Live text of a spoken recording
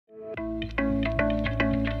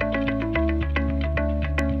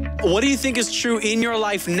What do you think is true in your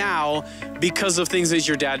life now because of things that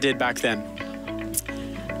your dad did back then?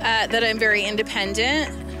 That I'm very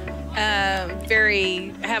independent, have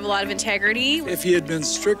a lot of integrity. If he had been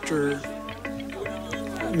stricter,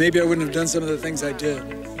 maybe I wouldn't have done some of the things I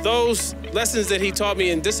did. Those lessons that he taught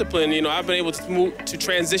me in discipline, I've been able to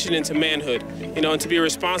transition into manhood, and to be a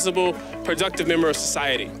responsible, productive member of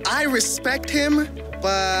society. I respect him,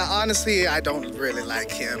 but honestly, I don't really like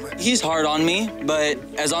him. He's hard on me, but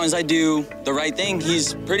as long as I do the right thing,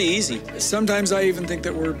 he's pretty easy. Sometimes I even think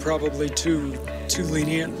that we're probably too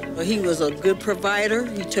lenient. He was a good provider.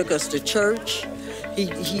 He took us to church. He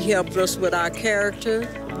helped us with our character.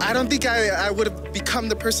 I don't think I would have become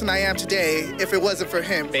the person I am today if it wasn't for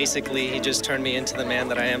him. Basically, he just turned me into the man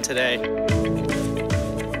that I am today.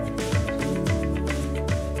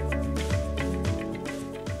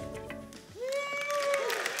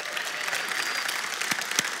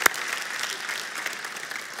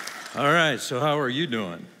 All right, so how are you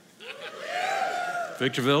doing?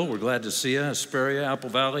 Victorville, we're glad to see you. Hesperia, Apple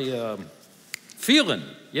Valley, Phelan,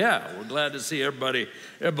 yeah, we're glad to see everybody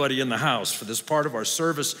in the house for this part of our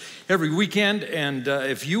service every weekend. And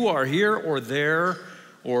if you are here or there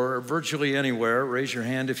or virtually anywhere, raise your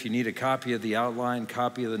hand if you need a copy of the outline,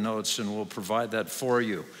 copy of the notes, and we'll provide that for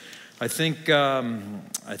you. I think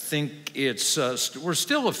it's we're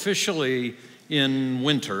still officially in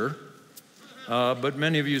winter. But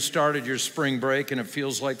many of you started your spring break, and it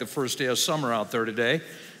feels like the first day of summer out there today.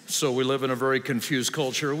 So we live in a very confused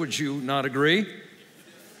culture. Would you not agree?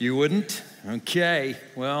 You wouldn't? Okay.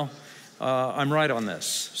 Well, I'm right on this.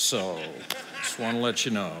 So just want to let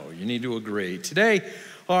you know. You need to agree. Today,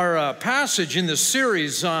 our passage in this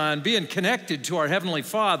series on being connected to our Heavenly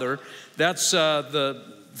Father, that's the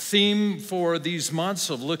theme for these months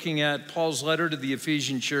of looking at Paul's letter to the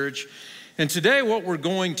Ephesian church. And today what we're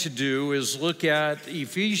going to do is look at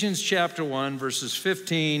Ephesians chapter 1, verses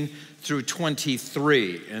 15 through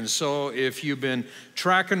 23. And so if you've been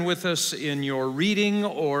tracking with us in your reading,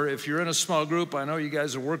 or if you're in a small group, I know you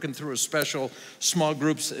guys are working through a special small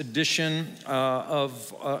groups edition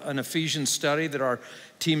of an Ephesians study that our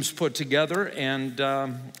teams put together. And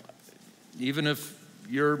even if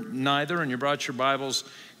you're neither and you brought your Bibles,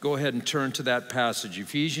 go ahead and turn to that passage.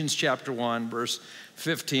 Ephesians chapter 1, verse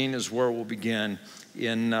 15 is where we'll begin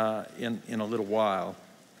in a little while.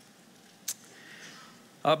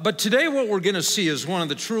 But today what we're going to see is one of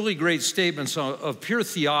the truly great statements of pure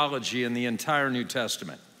theology in the entire New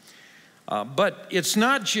Testament. But it's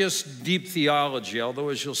not just deep theology, although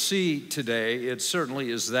as you'll see today, it certainly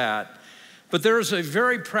is that. But there is a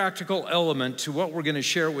very practical element to what we're going to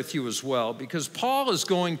share with you as well, because Paul is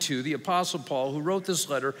going to, the Apostle Paul, who wrote this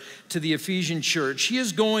letter to the Ephesian church, he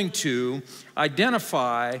is going to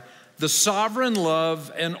identify the sovereign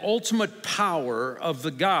love and ultimate power of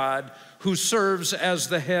the God who serves as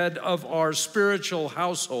the head of our spiritual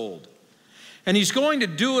household. And he's going to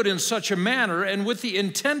do it in such a manner and with the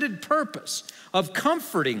intended purpose of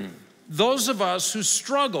comforting those of us who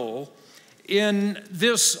struggle in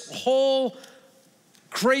this whole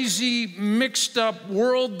crazy, mixed up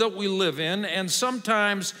world that we live in. And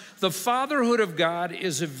sometimes the fatherhood of God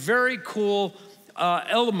is a very cool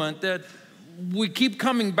element that we keep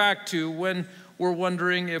coming back to when we're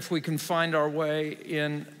wondering if we can find our way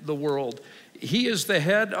in the world. He is the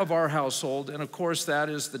head of our household, and of course that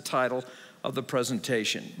is the title of the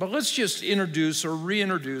presentation. But let's just introduce or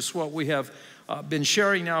reintroduce what we have been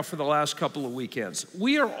sharing now for the last couple of weekends.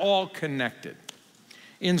 We are all connected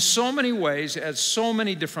in so many ways at so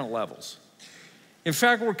many different levels. In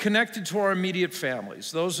fact, we're connected to our immediate families.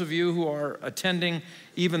 Those of you who are attending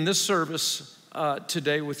even this service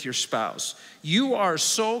today with your spouse, you are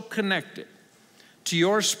so connected to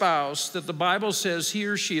your spouse that the Bible says he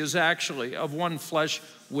or she is actually of one flesh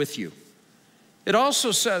with you. It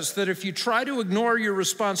also says that if you try to ignore your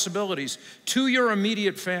responsibilities to your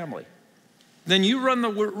immediate family, then you run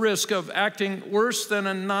the risk of acting worse than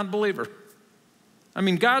a non-believer. I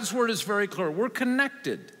mean, God's word is very clear. We're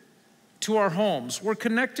connected to our homes. We're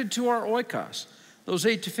connected to our oikos, those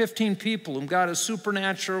 8 to 15 people whom God has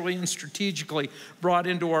supernaturally and strategically brought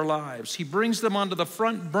into our lives. He brings them onto the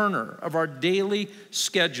front burner of our daily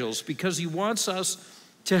schedules because he wants us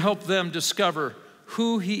to help them discover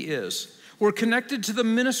who he is. We're connected to the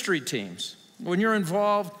ministry teams. When you're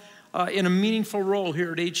involved in a meaningful role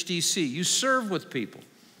here at HDC, you serve with people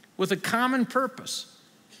with a common purpose.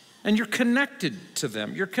 And you're connected to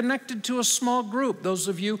them. You're connected to a small group. Those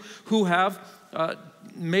of you who have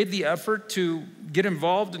made the effort to get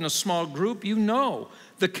involved in a small group, you know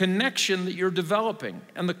the connection that you're developing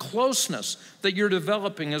and the closeness that you're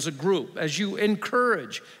developing as a group, as you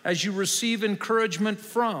encourage, as you receive encouragement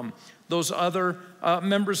from those other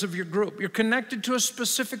members of your group. You're connected to a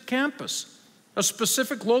specific campus, a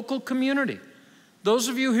specific local community. Those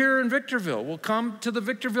of you here in Victorville will come to the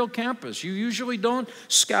Victorville campus. You usually don't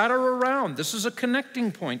scatter around. This is a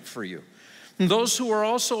connecting point for you. And those who are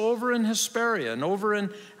also over in Hesperia and over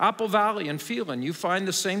in Apple Valley and Phelan, you find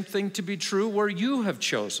the same thing to be true where you have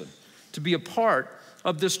chosen to be a part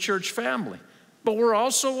of this church family. But we're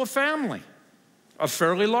also a family, a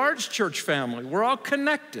fairly large church family. We're all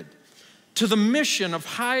connected to the mission of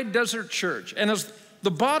High Desert Church. And as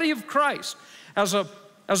the body of Christ, as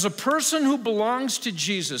a person who belongs to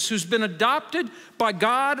Jesus, who's been adopted by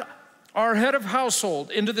God, our head of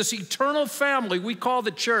household, into this eternal family we call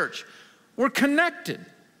the church, we're connected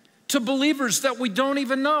to believers that we don't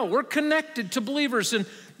even know. We're connected to believers in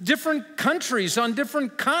different countries, on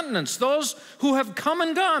different continents, those who have come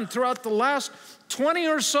and gone throughout the last 20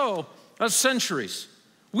 or so centuries.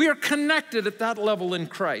 We are connected at that level in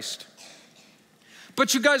Christ.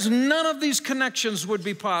 But you guys, none of these connections would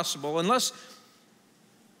be possible unless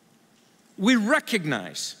we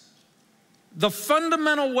recognize the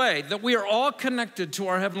fundamental way that we are all connected to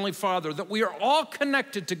our Heavenly Father, that we are all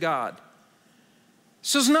connected to God.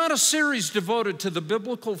 This is not a series devoted to the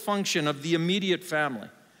biblical function of the immediate family.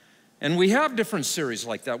 And we have different series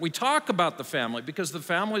like that. We talk about the family because the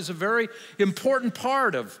family is a very important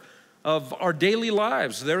part of our daily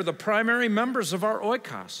lives. They're the primary members of our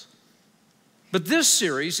oikos. But this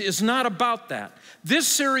series is not about that. This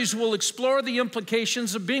series will explore the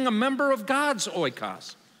implications of being a member of God's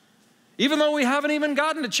oikos. Even though we haven't even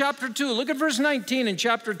gotten to chapter 2, look at verse 19 in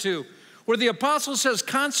chapter 2, where the apostle says,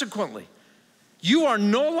 consequently, you are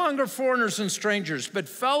no longer foreigners and strangers, but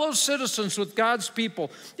fellow citizens with God's people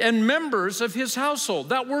and members of his household.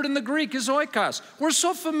 That word in the Greek is oikos. We're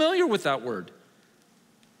so familiar with that word.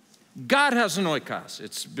 God has an oikos.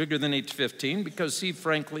 It's bigger than each 15 because he,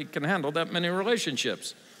 frankly, can handle that many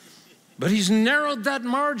relationships. But he's narrowed that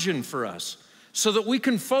margin for us so that we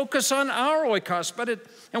can focus on our oikos.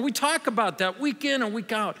 And we talk about that week in and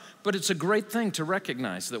week out. But it's a great thing to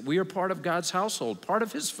recognize that we are part of God's household, part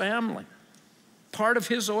of his family, part of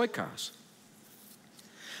his oikos.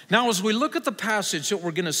 Now, as we look at the passage that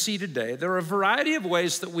we're going to see today, there are a variety of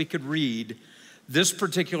ways that we could read this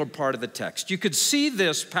particular part of the text. You could see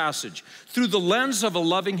this passage through the lens of a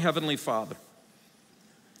loving Heavenly Father.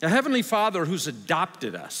 A Heavenly Father who's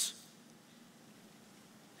adopted us.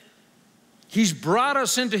 He's brought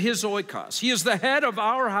us into his oikos. He is the head of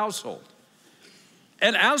our household.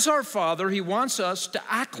 And as our Father, he wants us to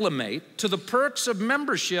acclimate to the perks of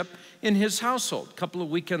membership in his household. A couple of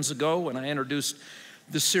weekends ago when I introduced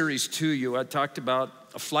the series to you, I talked about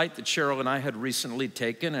a flight that Cheryl and I had recently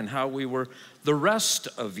taken and how we were the rest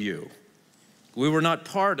of you. We were not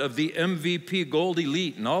part of the MVP Gold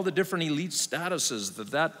Elite and all the different elite statuses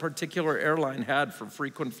that that particular airline had for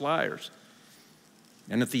frequent flyers.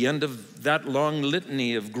 And at the end of that long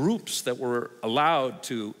litany of groups that were allowed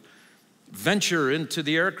to venture into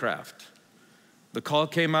the aircraft, the call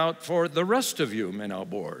came out for the rest of you may now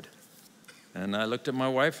board. And I looked at my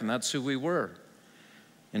wife, and that's who we were.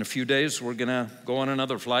 In a few days, we're gonna go on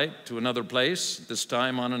another flight to another place, this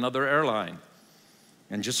time on another airline.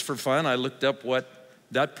 And just for fun, I looked up what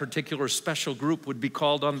that particular special group would be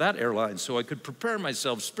called on that airline so I could prepare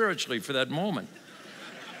myself spiritually for that moment.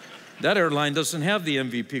 That airline doesn't have the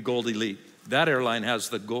MVP Gold Elite. That airline has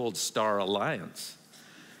the Gold Star Alliance.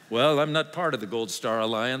 Well, I'm not part of the Gold Star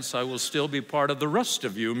Alliance. I will still be part of the rest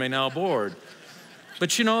of you may now board.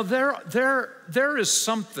 But you know, there is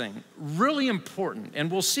something really important, and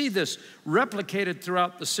we'll see this replicated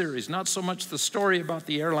throughout the series. Not so much the story about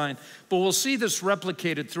the airline, but we'll see this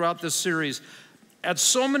replicated throughout this series at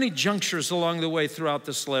so many junctures along the way throughout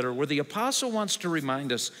this letter where the apostle wants to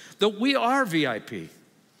remind us that we are VIP.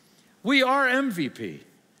 We are MVP.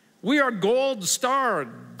 We are gold star,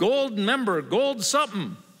 gold member, gold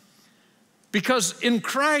something. Because in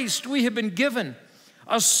Christ we have been given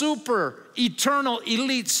a super eternal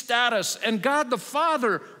elite status, and God the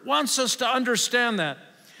Father wants us to understand that.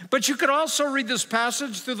 But you could also read this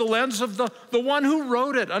passage through the lens of the one who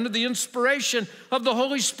wrote it under the inspiration of the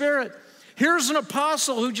Holy Spirit. Here's an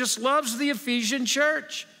apostle who just loves the Ephesian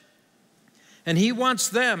church. And he wants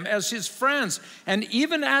them as his friends and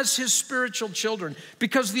even as his spiritual children,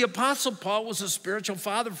 because the Apostle Paul was a spiritual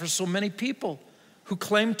father for so many people who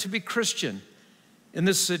claimed to be Christian in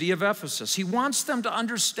the city of Ephesus. He wants them to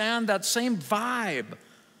understand that same vibe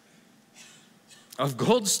of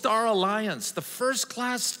Gold Star Alliance, the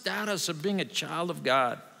first-class status of being a child of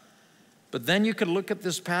God. But then you could look at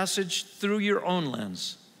this passage through your own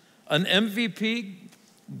lens. An MVP,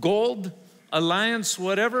 Gold Alliance,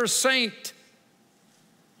 whatever saint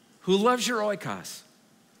who loves your oikos.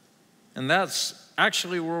 And that's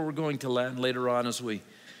actually where we're going to land later on as we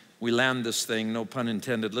land this thing, no pun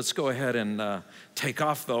intended. Let's go ahead and take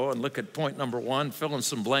off, though, and look at point number 1, fill in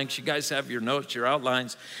some blanks. You guys have your notes, your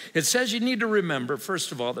outlines. It says you need to remember,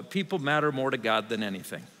 first of all, that people matter more to God than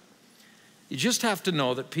anything. You just have to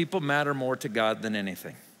know that people matter more to God than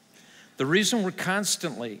anything. The reason we're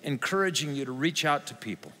constantly encouraging you to reach out to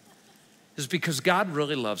people is because God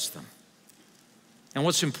really loves them. And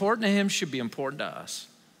what's important to him should be important to us.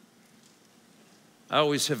 I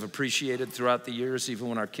always have appreciated throughout the years, even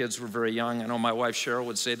when our kids were very young, I know my wife Cheryl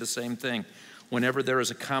would say the same thing. Whenever there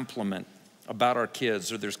is a compliment about our kids,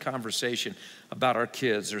 or there's conversation about our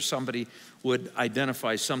kids, or somebody would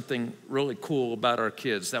identify something really cool about our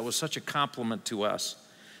kids, that was such a compliment to us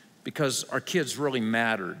because our kids really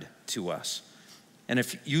mattered to us. And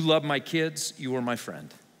if you love my kids, you were my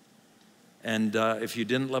friend. And if you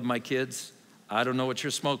didn't love my kids, I don't know what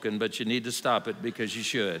you're smoking, but you need to stop it because you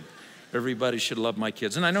should. Everybody should love my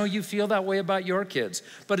kids. And I know you feel that way about your kids,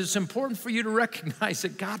 but it's important for you to recognize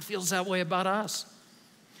that God feels that way about us.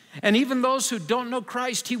 And even those who don't know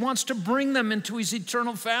Christ, he wants to bring them into his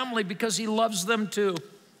eternal family because he loves them too.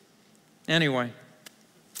 Anyway,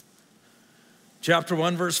 chapter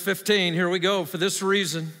 1, verse 15, here we go. For this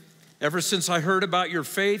reason, ever since I heard about your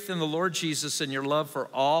faith in the Lord Jesus and your love for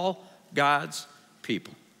all God's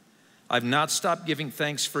people, I've not stopped giving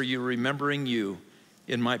thanks for you, remembering you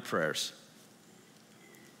in my prayers.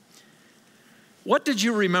 What did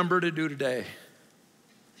you remember to do today?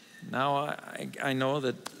 Now, I know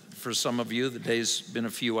that for some of you, the day's been a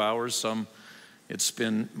few hours. Some, it's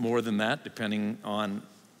been more than that, depending on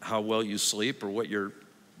how well you sleep or what your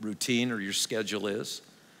routine or your schedule is.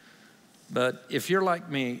 But if you're like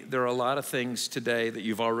me, there are a lot of things today that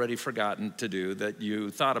you've already forgotten to do that you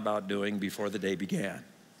thought about doing before the day began.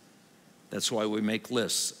 That's why we make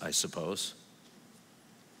lists, I suppose.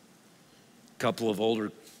 A couple of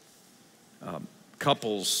older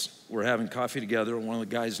couples were having coffee together, and one of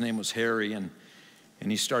the guys' name was Harry, and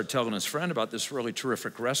he started telling his friend about this really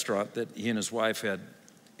terrific restaurant that he and his wife had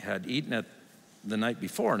eaten at the night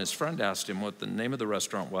before, and his friend asked him what the name of the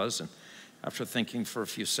restaurant was, and after thinking for a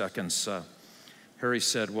few seconds, Harry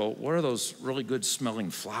said, well, what are those really good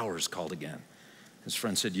smelling flowers called again? His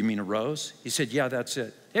friend said, you mean a rose? He said, yeah, that's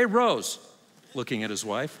it. Hey, Rose, looking at his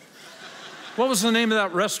wife. What was the name of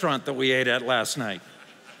that restaurant that we ate at last night?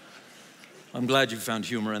 I'm glad you found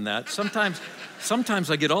humor in that.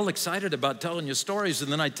 Sometimes I get all excited about telling you stories,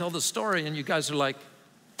 and then I tell the story, and you guys are like,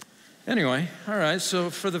 anyway, all right, so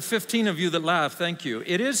for the 15 of you that laugh, thank you.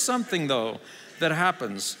 It is something, though, that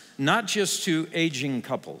happens, not just to aging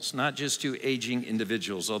couples, not just to aging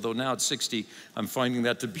individuals, although now at 60, I'm finding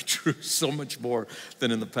that to be true so much more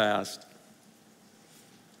than in the past.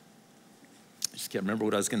 I just can't remember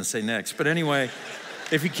what I was going to say next. But anyway,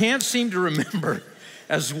 if you can't seem to remember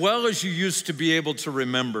as well as you used to be able to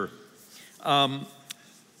remember,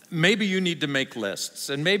 maybe you need to make lists.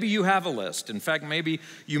 And maybe you have a list. In fact, maybe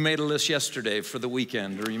you made a list yesterday for the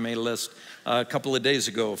weekend, or you made a list a couple of days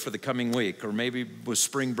ago for the coming week, or maybe with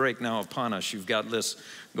spring break now upon us, you've got lists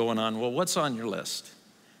going on. Well, what's on your list?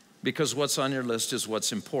 Because what's on your list is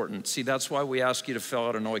what's important. See, that's why we ask you to fill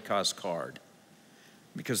out an oikos card,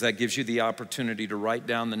 because that gives you the opportunity to write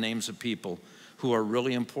down the names of people who are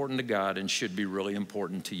really important to God and should be really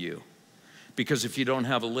important to you. Because if you don't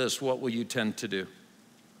have a list, what will you tend to do?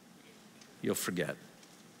 You'll forget.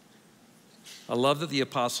 I love that the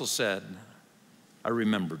apostle said, I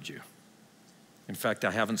remembered you. In fact,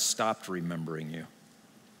 I haven't stopped remembering you.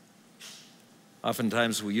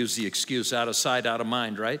 Oftentimes we use the excuse out of sight, out of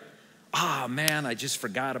mind, right? Ah, man, I just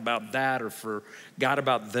forgot about that, or forgot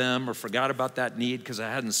about them, or forgot about that need because I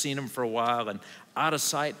hadn't seen them for a while, and out of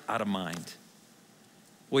sight, out of mind.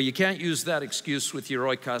 Well, you can't use that excuse with your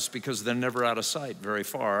oikos because they're never out of sight very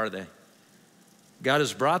far, are they? God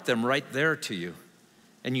has brought them right there to you,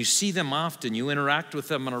 and you see them often. You interact with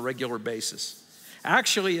them on a regular basis.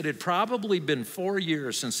 Actually, it had probably been 4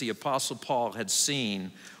 years since the Apostle Paul had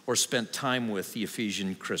seen or spent time with the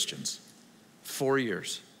Ephesian Christians. 4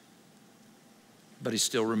 years. But he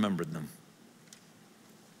still remembered them.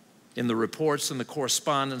 In the reports and the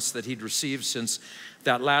correspondence that he'd received since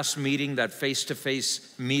that last meeting, that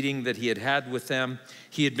face-to-face meeting that he had had with them,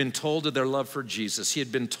 he had been told of their love for Jesus. He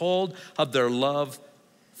had been told of their love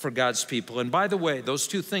for God's people. And by the way, those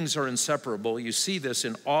two things are inseparable. You see this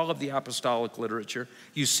in all of the apostolic literature.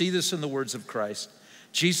 You see this in the words of Christ.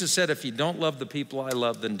 Jesus said, if you don't love the people I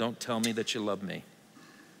love, then don't tell me that you love me.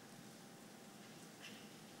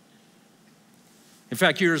 In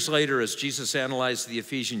fact, years later, as Jesus analyzed the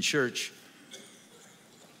Ephesian church,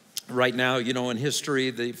 right now, you know, in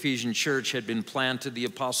history, the Ephesian church had been planted. The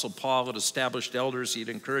Apostle Paul had established elders. He had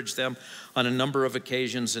encouraged them on a number of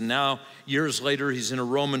occasions. And now, years later, he's in a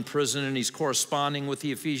Roman prison and he's corresponding with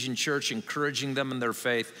the Ephesian church, encouraging them in their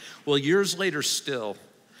faith. Well, years later still,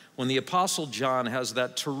 when the Apostle John has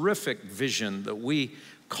that terrific vision that we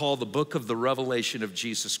call the book of the Revelation of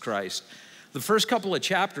Jesus Christ, the first couple of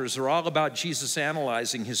chapters are all about Jesus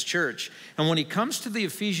analyzing his church. And when he comes to the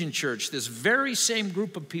Ephesian church, this very same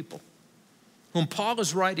group of people whom Paul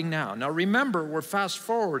is writing now. Now remember, we're fast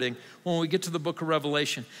forwarding when we get to the book of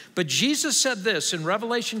Revelation. But Jesus said this in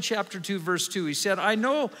Revelation chapter 2, verse 2. He said, I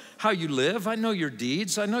know how you live. I know your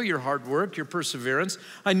deeds. I know your hard work, your perseverance.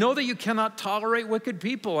 I know that you cannot tolerate wicked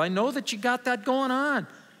people. I know that you got that going on.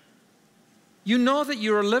 You know that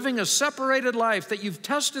you are living a separated life, that you've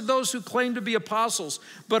tested those who claim to be apostles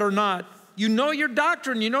but are not. You know your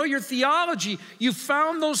doctrine, you know your theology. You've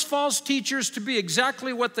found those false teachers to be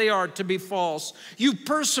exactly what they are, to be false. You've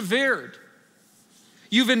persevered.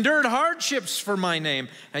 You've endured hardships for my name,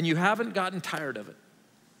 and you haven't gotten tired of it.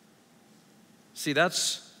 See,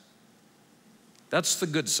 that's the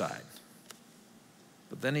good side.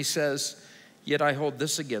 But then he says, yet I hold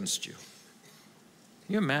this against you.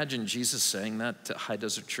 Can you imagine Jesus saying that to High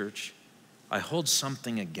Desert Church? I hold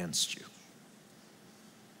something against you.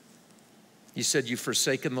 He said, you've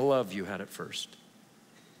forsaken the love you had at first.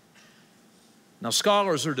 Now,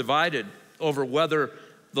 scholars are divided over whether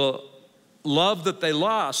the love that they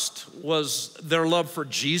lost was their love for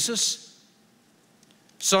Jesus.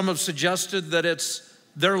 Some have suggested that it's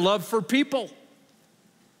their love for people.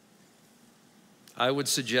 I would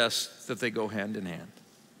suggest that they go hand in hand.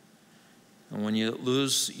 And when you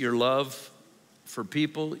lose your love for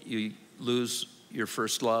people, you lose your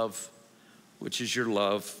first love, which is your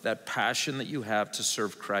love, that passion that you have to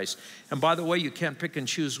serve Christ. And by the way, you can't pick and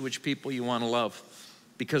choose which people you want to love,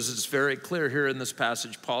 because it's very clear here in this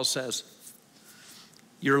passage. Paul says,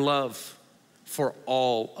 your love for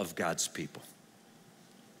all of God's people.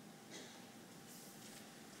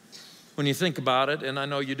 When you think about it, and I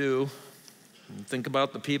know you do, think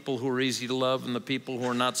about the people who are easy to love and the people who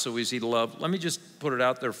are not so easy to love. Let me just put it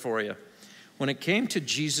out there for you. When it came to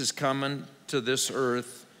Jesus coming to this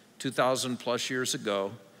earth 2,000 plus years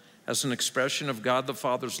ago as an expression of God the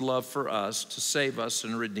Father's love for us to save us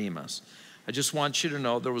and redeem us, I just want you to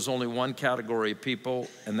know there was only one category of people,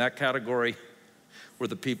 and that category were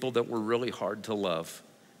the people that were really hard to love.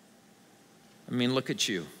 I mean, look at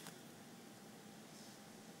you.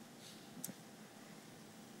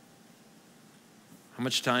 How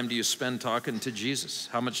much time do you spend talking to Jesus?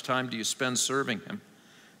 How much time do you spend serving him?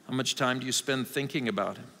 How much time do you spend thinking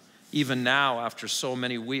about him? Even now, after so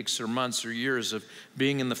many weeks or months or years of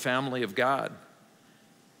being in the family of God,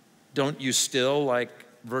 don't you still, like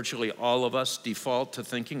virtually all of us, default to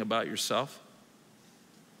thinking about yourself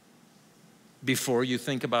before you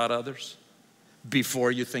think about others,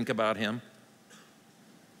 before you think about him?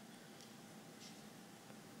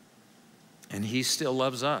 And he still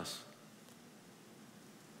loves us.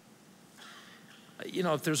 You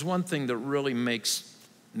know, if there's one thing that really makes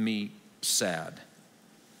me sad,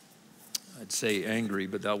 I'd say angry,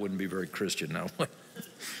 but that wouldn't be very Christian now.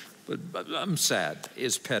 but I'm sad,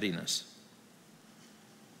 is pettiness.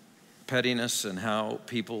 Pettiness and how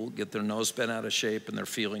people get their nose bent out of shape and their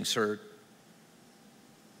feelings hurt.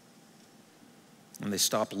 And they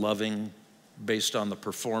stop loving based on the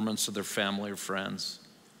performance of their family or friends.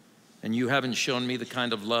 And you haven't shown me the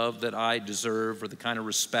kind of love that I deserve or the kind of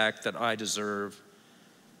respect that I deserve.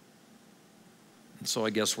 And so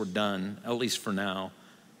I guess we're done, at least for now,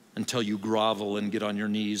 until you grovel and get on your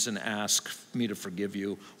knees and ask me to forgive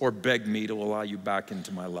you or beg me to allow you back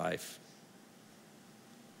into my life.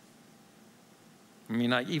 I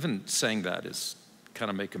mean, even saying that is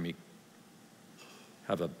kind of making me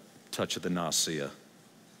have a touch of the nausea.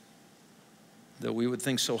 That we would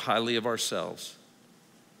think so highly of ourselves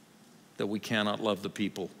that we cannot love the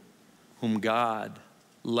people whom God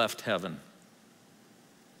left heaven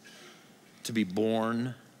to be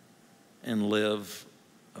born and live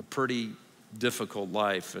a pretty difficult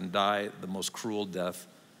life and die the most cruel death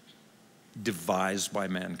devised by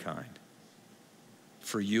mankind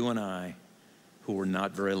for you and I who were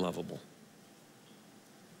not very lovable.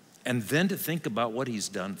 And then to think about what he's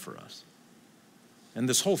done for us. And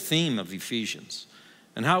this whole theme of Ephesians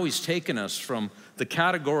and how he's taken us from the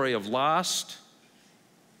category of lost,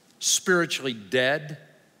 spiritually dead,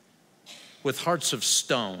 with hearts of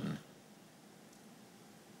stone.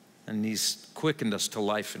 And he's quickened us to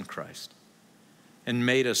life in Christ and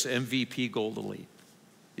made us MVP Gold Elite.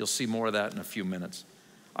 You'll see more of that in a few minutes.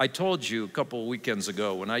 I told you a couple of weekends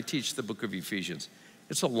ago, when I teach the book of Ephesians,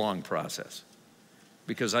 it's a long process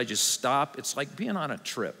because I just stop. It's like being on a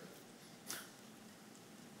trip.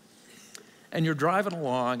 And you're driving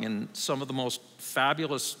along in some of the most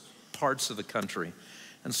fabulous parts of the country.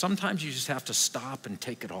 And sometimes you just have to stop and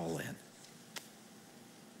take it all in.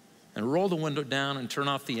 And roll the window down and turn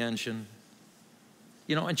off the engine,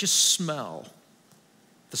 and just smell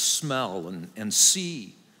the smell and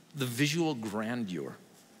see the visual grandeur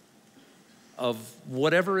of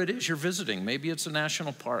whatever it is you're visiting. Maybe it's a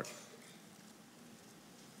national park.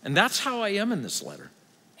 And that's how I am in this letter.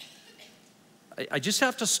 I just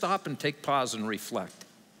have to stop and take pause and reflect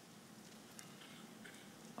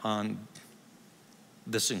on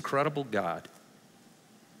this incredible God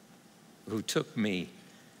who took me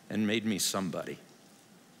and made me somebody.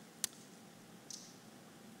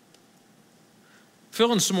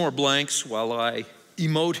 Fill in some more blanks while I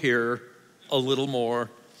emote here a little more.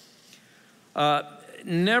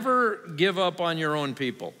 Never give up on your own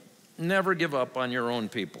people. Never give up on your own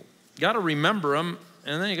people. You got to remember them,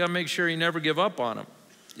 and then you got to make sure you never give up on them.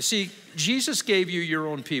 You see, Jesus gave you your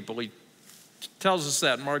own people. He tells us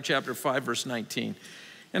that in Mark chapter 5, verse 19.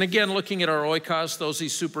 And again, looking at our oikos, those he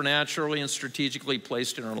supernaturally and strategically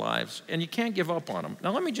placed in our lives. And you can't give up on them.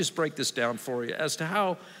 Now, let me just break this down for you as to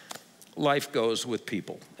how life goes with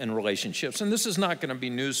people and relationships. And this is not going to be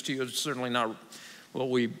news to you. It's certainly not what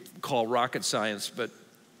we call rocket science. But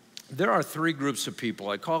there are three groups of people.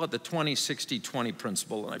 I call it the 20-60-20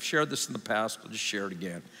 principle. And I've shared this in the past. I'll just share it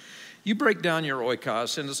again. You break down your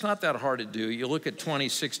oikos, and it's not that hard to do. You look at 20,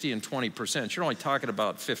 60, and 20%. You're only talking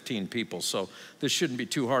about 15 people, so this shouldn't be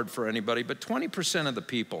too hard for anybody. But 20% of the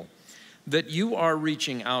people that you are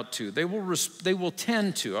reaching out to, they will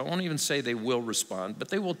tend to, I won't even say they will respond, but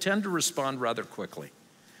they will tend to respond rather quickly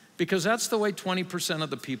because that's the way 20% of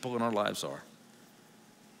the people in our lives are.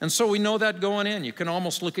 And so we know that going in. You can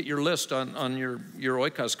almost look at your list on your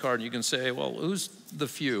oikos card, and you can say, well, who's the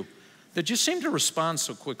few that just seem to respond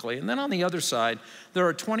so quickly? And then on the other side, there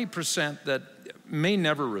are 20% that may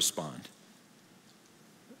never respond.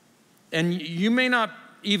 And you may not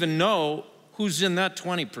even know who's in that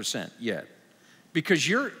 20% yet because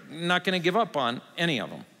you're not going to give up on any of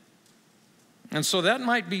them. And so that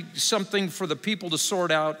might be something for the people to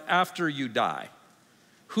sort out after you die,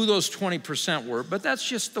 who those 20% were, but that's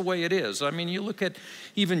just the way it is. I mean, you look at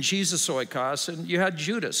even Jesus' oikos, and you had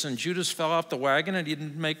Judas, and Judas fell off the wagon and he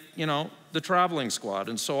didn't make, the traveling squad.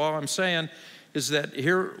 And so all I'm saying is that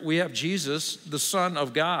here we have Jesus, the Son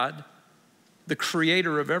of God, the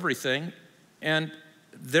creator of everything, and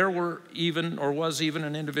there was even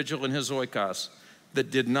an individual in his oikos that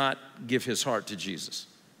did not give his heart to Jesus.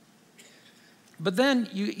 But then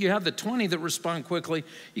you have the 20 that respond quickly.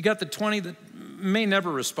 You got the 20 that may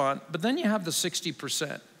never respond. But then you have the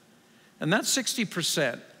 60%. And that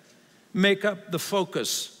 60% make up the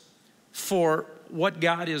focus for what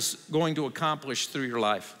God is going to accomplish through your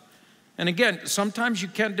life. And again, sometimes you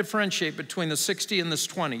can't differentiate between the 60 and this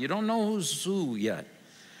 20. You don't know who's who yet.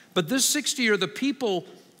 But this 60 are the people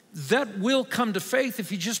that will come to faith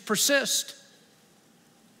if you just persist.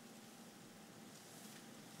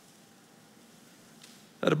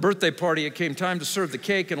 At a birthday party, it came time to serve the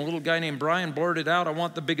cake, and a little guy named Brian blurted out, "I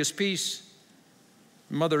want the biggest piece."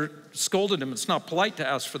 Mother scolded him. "It's not polite to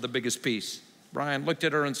ask for the biggest piece." Brian looked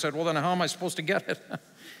at her and said, "Well, then how am I supposed to get it?"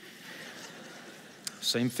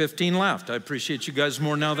 Same 15 laughed. I appreciate you guys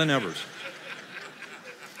more now than ever.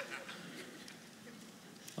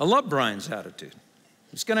 I love Brian's attitude.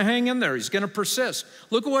 He's going to hang in there. He's going to persist.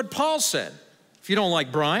 Look at what Paul said. If you don't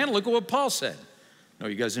like Brian, look at what Paul said. No,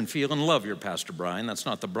 you guys didn't feel and love your Pastor Brian. That's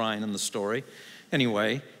not the Brian in the story.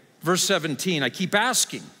 Anyway, verse 17, I keep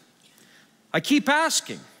asking. I keep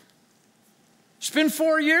asking. It's been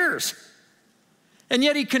 4 years. And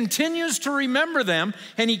yet he continues to remember them,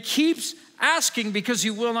 and he keeps asking because he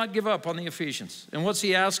will not give up on the Ephesians. And what's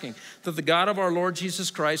he asking? That the God of our Lord Jesus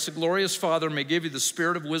Christ, the glorious Father, may give you the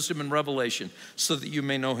spirit of wisdom and revelation so that you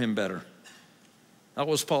may know him better. That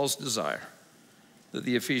was Paul's desire, that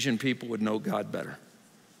the Ephesian people would know God better.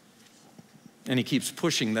 And he keeps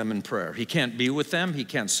pushing them in prayer. He can't be with them. He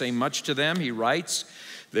can't say much to them. He writes.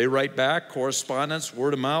 They write back, correspondence,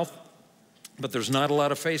 word of mouth. But there's not a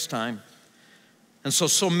lot of FaceTime. And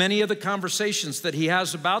so many of the conversations that he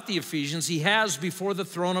has about the Ephesians, he has before the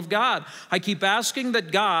throne of God. I keep asking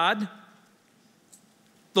that God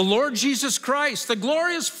The Lord Jesus Christ, the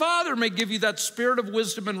glorious Father, may give you that spirit of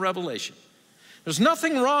wisdom and revelation. There's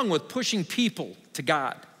nothing wrong with pushing people to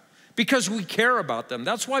God because we care about them.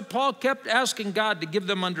 That's why Paul kept asking God to give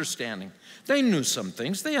them understanding. They knew some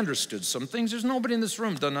things. They understood some things. There's nobody in this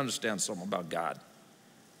room that doesn't understand something about God.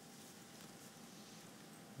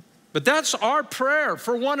 But that's our prayer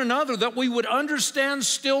for one another, that we would understand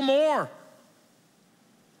still more.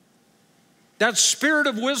 That spirit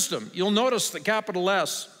of wisdom, you'll notice the capital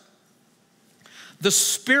S. The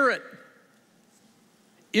Spirit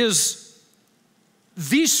is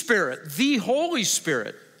the Spirit, the Holy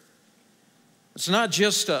Spirit. It's not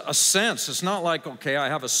just a sense. It's not like, okay, I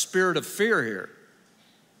have a spirit of fear here.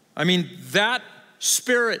 I mean, that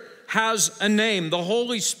Spirit has a name, the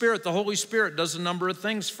Holy Spirit. The Holy Spirit does a number of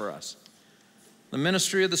things for us. The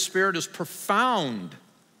ministry of the Spirit is profound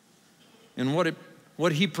in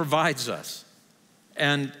what He provides us.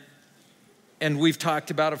 And we've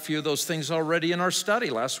talked about a few of those things already in our study.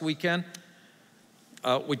 Last weekend,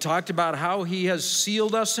 we talked about how He has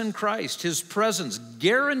sealed us in Christ. His presence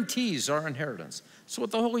guarantees our inheritance. That's what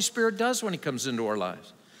the Holy Spirit does when He comes into our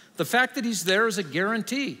lives. The fact that He's there is a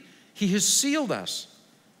guarantee. He has sealed us.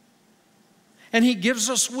 And He gives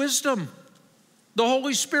us wisdom. The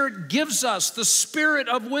Holy Spirit gives us the spirit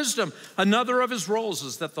of wisdom. Another of His roles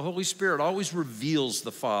is that the Holy Spirit always reveals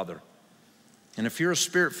the Father. And if you're a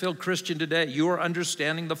Spirit-filled Christian today, you are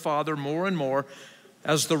understanding the Father more and more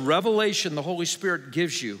as the revelation the Holy Spirit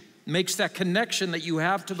gives you makes that connection that you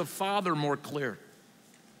have to the Father more clear.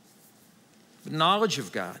 The knowledge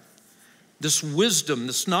of God, this wisdom,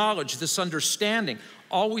 this knowledge, this understanding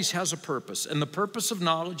always has a purpose. And the purpose of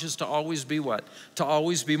knowledge is to always be what? To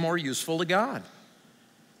always be more useful to God.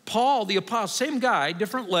 Paul, the apostle, same guy,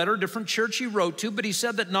 different letter, different church he wrote to, but he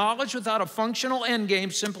said that knowledge without a functional end game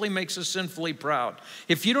simply makes us sinfully proud.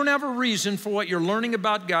 If you don't have a reason for what you're learning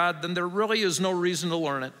about God, then there really is no reason to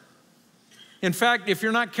learn it. In fact, if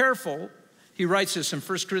you're not careful, he writes this in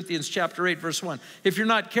 1 Corinthians chapter 8, verse 1. If you're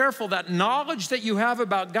not careful, that knowledge that you have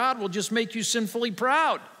about God will just make you sinfully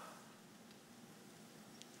proud.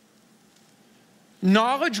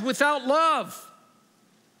 Knowledge without love.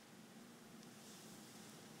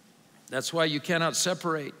 That's why you cannot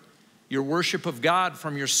separate your worship of God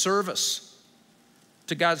from your service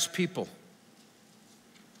to God's people.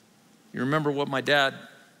 You remember what my dad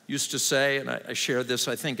used to say, and I shared this,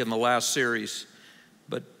 I think, in the last series,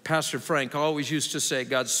 but Pastor Frank always used to say,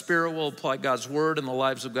 God's Spirit will apply God's Word in the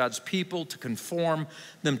lives of God's people to conform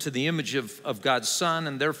them to the image of God's Son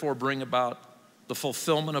and therefore bring about the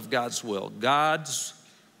fulfillment of God's will. God's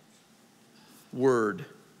Word,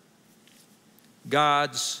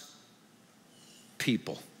 God's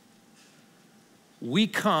people. We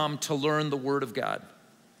come to learn the Word of God.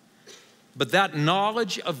 But that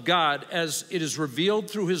knowledge of God as it is revealed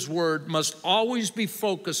through His Word must always be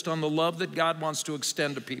focused on the love that God wants to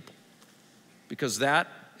extend to people, because that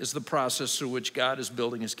is the process through which God is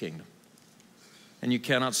building His kingdom. And you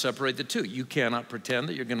cannot separate the two. You cannot pretend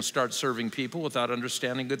that you're going to start serving people without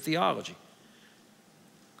understanding good theology.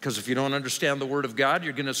 Because if you don't understand the Word of God,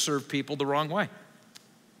 you're going to serve people the wrong way.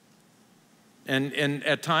 And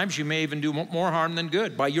at times you may even do more harm than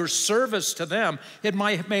good. By your service to them, it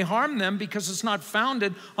may harm them because it's not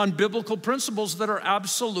founded on biblical principles that are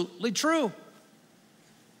absolutely true.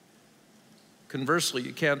 Conversely,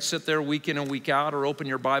 you can't sit there week in and week out or open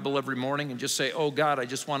your Bible every morning and just say, oh God, I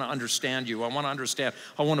just want to understand you. I want to understand.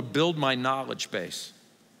 I want to build my knowledge base.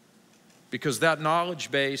 Because that knowledge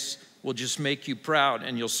base will just make you proud,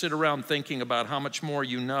 and you'll sit around thinking about how much more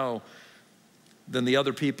you know than the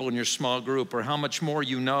other people in your small group, or how much more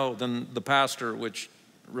you know than the pastor, which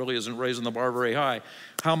really isn't raising the bar very high,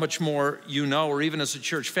 how much more you know, or even as a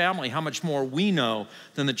church family, how much more we know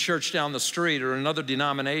than the church down the street or another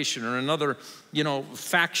denomination or another,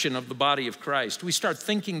 faction of the body of Christ. We start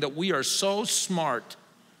thinking that we are so smart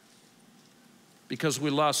because we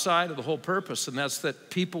lost sight of the whole purpose, and that's that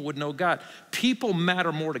people would know God. People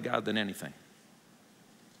matter more to God than anything.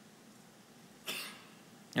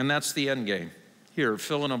 And that's the end game. Here,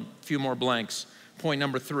 fill in a few more blanks. Point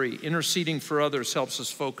number 3, interceding for others helps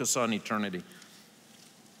us focus on eternity.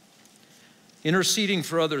 Interceding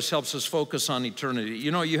for others helps us focus on eternity.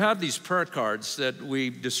 You have these prayer cards that we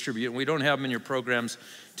distribute, and we don't have them in your programs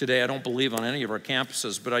today, I don't believe, on any of our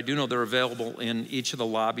campuses, but I do know they're available in each of the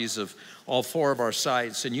lobbies of all 4 of our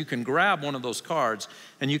sites. And you can grab one of those cards,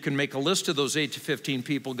 and you can make a list of those 8 to 15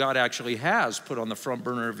 people God actually has put on the front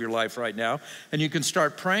burner of your life right now, and you can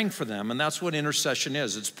start praying for them. And that's what intercession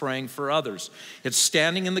is. It's praying for others. It's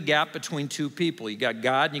standing in the gap between 2 people. You got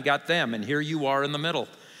God and you got them, and here you are in the middle,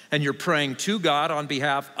 and you're praying to God on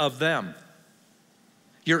behalf of them.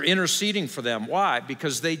 You're interceding for them. Why?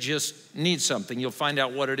 Because they just need something. You'll find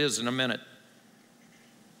out what it is in a minute.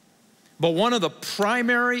 But one of the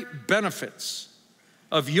primary benefits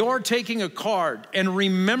of your taking a card and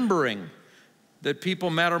remembering that people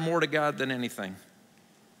matter more to God than anything,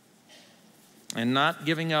 and not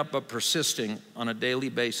giving up but persisting on a daily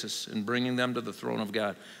basis and bringing them to the throne of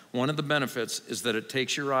God, one of the benefits is that it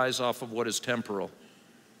takes your eyes off of what is temporal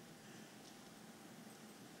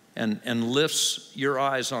and lifts your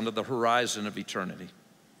eyes onto the horizon of eternity.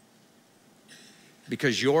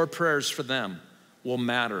 Because your prayers for them will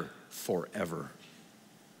matter forever.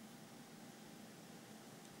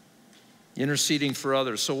 Interceding for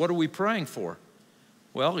others. So what are we praying for?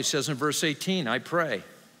 Well, he says in verse 18, I pray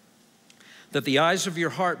that the eyes of your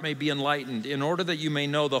heart may be enlightened, in order that you may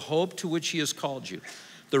know the hope to which he has called you,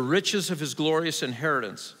 the riches of his glorious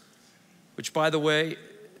inheritance, which, by the way,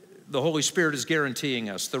 the Holy Spirit is guaranteeing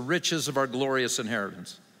us, the riches of our glorious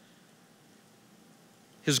inheritance.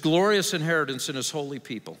 His glorious inheritance in his holy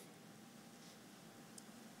people.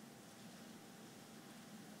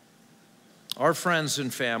 Our friends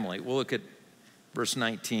and family, we'll look at verse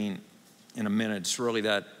 19 in a minute. It's really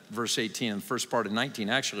that verse 18 and the first part of 19.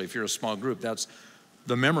 Actually, if you're a small group, that's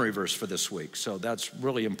the memory verse for this week. So that's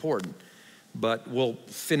really important. But we'll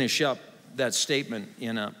finish up that statement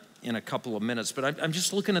in a couple of minutes. But I'm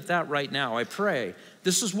just looking at that right now. I pray,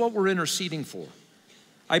 this is what we're interceding for.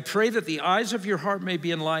 I pray that the eyes of your heart may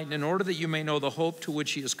be enlightened, in order that you may know the hope to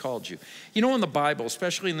which he has called you. You know, in the Bible,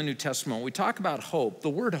 especially in the New Testament, we talk about hope. The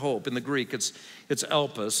word hope in the Greek, it's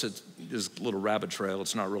elpis. It's a little rabbit trail.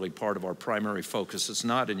 It's not really part of our primary focus. It's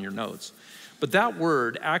not in your notes. But that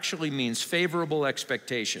word actually means favorable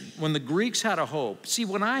expectation. When the Greeks had a hope, see,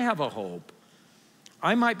 when I have a hope,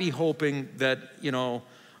 I might be hoping that, you know,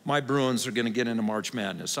 my Bruins are going to get into March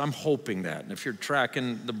Madness. I'm hoping that. And if you're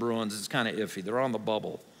tracking the Bruins, it's kind of iffy. They're on the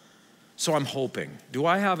bubble. So I'm hoping. Do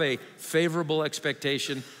I have a favorable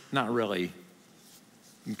expectation? Not really,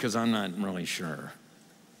 because I'm not really sure.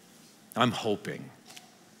 I'm hoping.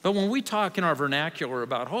 But when we talk in our vernacular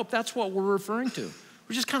about hope, that's what we're referring to.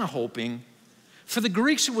 We're just kind of hoping. For the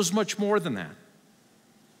Greeks, it was much more than that.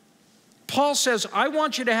 Paul says, I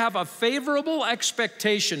want you to have a favorable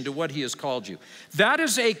expectation to what he has called you. That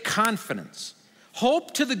is a confidence.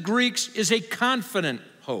 Hope to the Greeks is a confident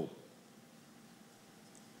hope.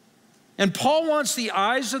 And Paul wants the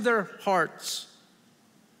eyes of their hearts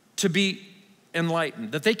to be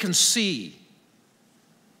enlightened, that they can see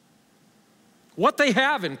what they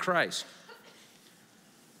have in Christ.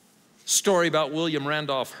 Story about William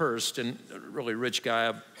Randolph Hearst, and a really rich guy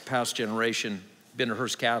of past generation, been to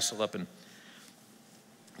Hearst Castle up in,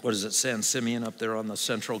 what is it, San Simeon up there on the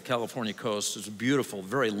central California coast. It's a beautiful,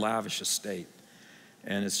 very lavish estate,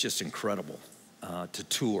 and it's just incredible to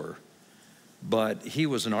tour. But he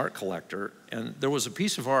was an art collector, and there was a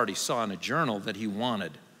piece of art he saw in a journal that he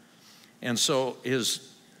wanted. And so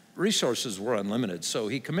his resources were unlimited, so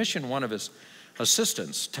he commissioned one of his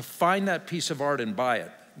assistants to find that piece of art and buy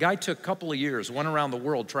it. Guy took a couple of years, went around the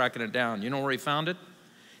world tracking it down. You know where he found it?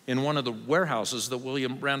 In one of the warehouses that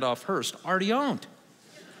William Randolph Hearst already owned.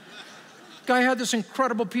 Guy had this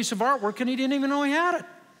incredible piece of artwork and he didn't even know he had it.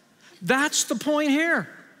 That's the point here.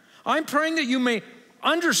 I'm praying that you may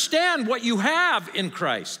understand what you have in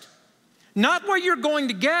Christ, not what you're going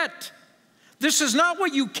to get. This is not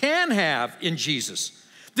what you can have in Jesus.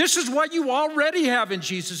 This is what you already have in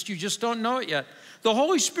Jesus. You just don't know it yet. The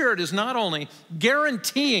Holy Spirit is not only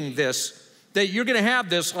guaranteeing this, that you're going to have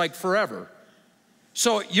this like forever.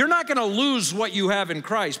 So you're not going to lose what you have in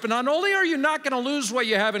Christ. But not only are you not going to lose what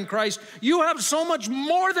you have in Christ, you have so much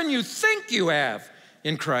more than you think you have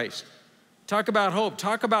in Christ. Talk about hope.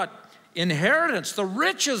 Talk about inheritance, the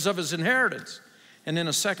riches of his inheritance. And in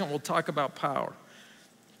a second, we'll talk about power.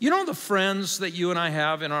 You know the friends that you and I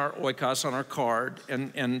have in our oikos on our card,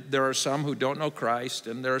 and there are some who don't know Christ,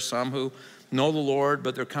 and there are some who know the Lord,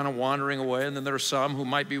 but they're kind of wandering away, and then there are some who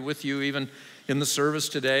might be with you even in the service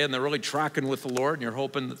today, and they're really tracking with the Lord, and you're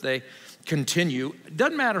hoping that they continue. It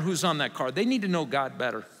doesn't matter who's on that card. They need to know God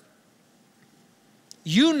better.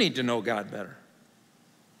 You need to know God better.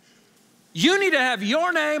 You need to have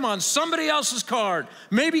your name on somebody else's card,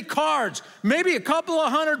 maybe cards, maybe a couple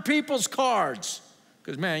of hundred people's cards,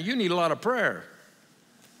 because, man, you need a lot of prayer.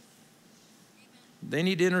 They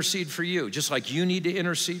need to intercede for you, just like you need to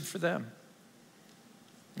intercede for them.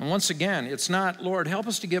 And once again, it's not, Lord, help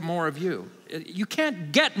us to get more of you. You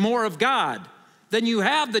can't get more of God than you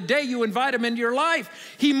have the day you invite him into your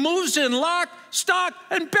life. He moves in lock, stock,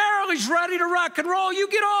 and barrel. He's ready to rock and roll. You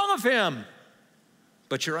get all of him.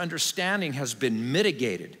 But your understanding has been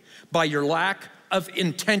mitigated by your lack of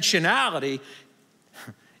intentionality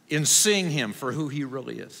in seeing him for who he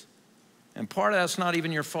really is. And part of that's not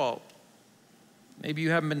even your fault. Maybe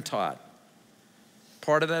you haven't been taught.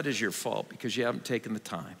 Part of that is your fault because you haven't taken the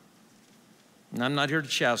time. And I'm not here to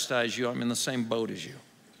chastise you. I'm in the same boat as you.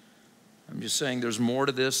 I'm just saying there's more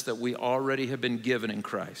to this that we already have been given in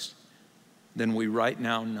Christ than we right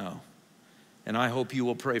now know. And I hope you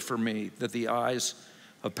will pray for me that the eyes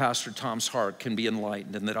of Pastor Tom's heart can be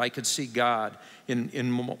enlightened and that I could see God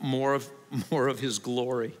in more of his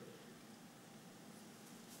glory.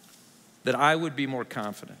 That I would be more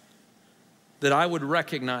confident. That I would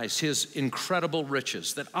recognize his incredible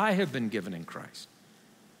riches that I have been given in Christ.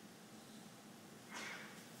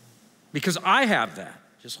 Because I have that,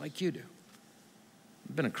 just like you do.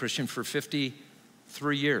 I've been a Christian for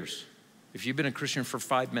 53 years. If you've been a Christian for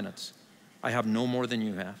 5 minutes, I have no more than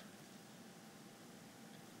you have.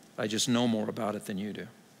 I just know more about it than you do.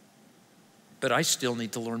 But I still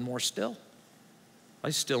need to learn more still. I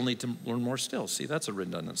still need to learn more still. See, that's a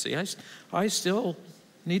redundancy. I still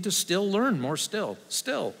need to learn more still.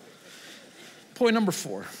 Point number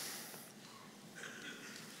 4.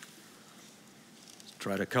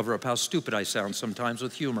 Try to cover up how stupid I sound sometimes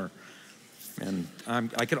with humor. And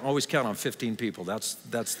I can always count on 15 people. That's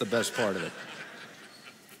the best part of it.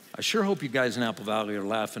 I sure hope you guys in Apple Valley are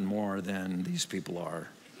laughing more than these people are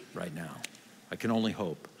right now. I can only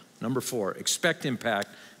hope. Number 4, expect impact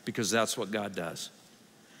because that's what God does.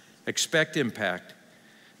 Expect impact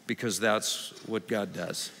because that's what God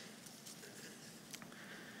does.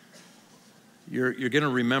 You're going to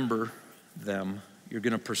remember them. You're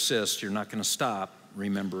going to persist. You're not going to stop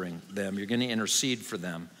remembering them. You're going to intercede for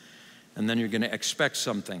them. And then you're going to expect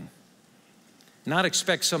something. Not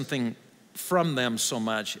expect something from them so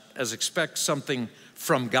much as expect something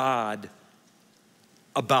from God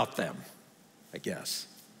about them, I guess.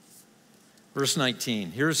 Verse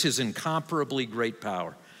 19, here's his incomparably great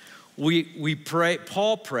power. We pray,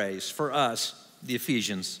 Paul prays for us, the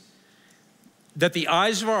Ephesians, that the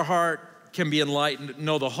eyes of our heart can be enlightened,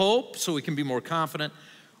 know the hope so we can be more confident.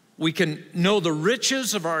 We can know the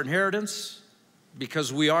riches of our inheritance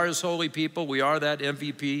because we are his holy people. We are that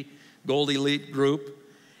MVP, gold elite group.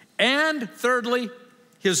 And thirdly,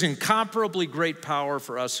 his incomparably great power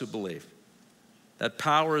for us who believe. That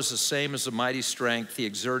power is the same as the mighty strength he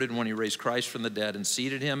exerted when he raised Christ from the dead and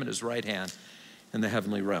seated him at his right hand in the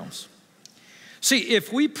heavenly realms. See,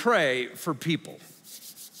 if we pray for people,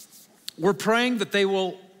 we're praying that they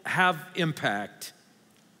will have impact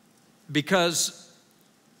because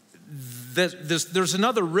there's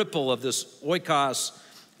another ripple of this oikos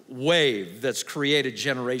wave that's created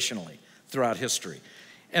generationally throughout history.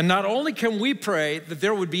 And not only can we pray that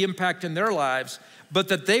there would be impact in their lives, but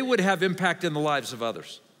that they would have impact in the lives of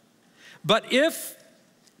others. But if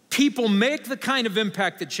people make the kind of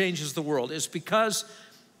impact that changes the world, it's because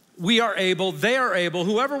we are able, they are able,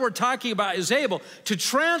 whoever we're talking about is able to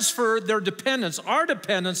transfer their dependence, our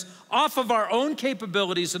dependence, off of our own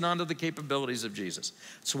capabilities and onto the capabilities of Jesus.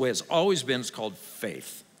 It's the way it's always been. It's called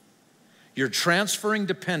faith. You're transferring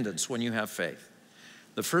dependence when you have faith.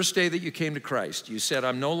 The first day that you came to Christ, you said,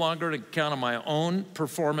 I'm no longer to count on my own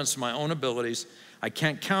performance, my own abilities. I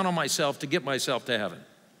can't count on myself to get myself to heaven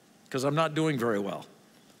because I'm not doing very well.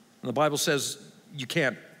 And the Bible says you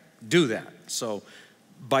can't do that. So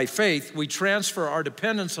by faith, we transfer our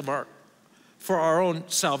dependence for our own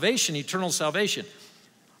salvation, eternal salvation,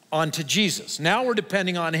 onto Jesus. Now we're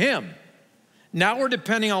depending on him. Now we're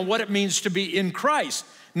depending on what it means to be in Christ.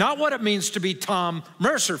 Not what it means to be Tom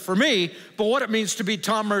Mercer for me, but what it means to be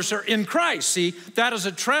Tom Mercer in Christ. See, that is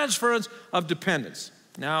a transference of dependence.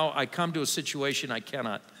 Now I come to a situation I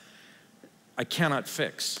cannot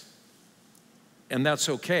fix. And that's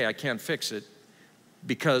okay, I can't fix it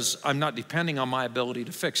because I'm not depending on my ability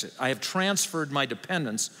to fix it. I have transferred my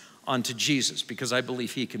dependence onto Jesus because I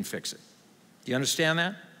believe he can fix it. Do you understand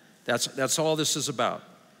that? That's all this is about.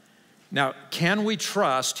 Now, can we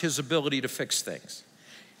trust his ability to fix things?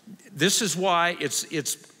 This is why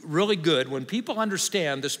it's really good when people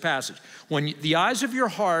understand this passage. When the eyes of your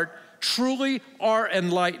heart truly are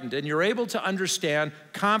enlightened and you're able to understand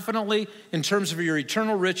confidently in terms of your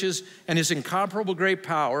eternal riches and his incomparable great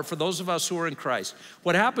power for those of us who are in Christ,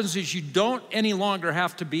 what happens is you don't any longer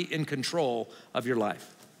have to be in control of your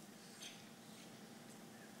life.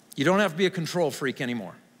 You don't have to be a control freak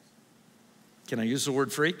anymore. Can I use the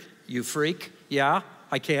word freak? You freak? Yeah,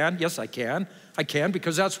 I can. Yes, I can. I can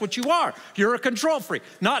because that's what you are. You're a control freak.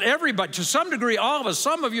 Not everybody, to some degree, all of us,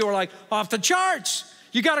 some of you are like off the charts.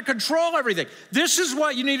 You got to control everything. This is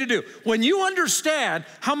what you need to do. When you understand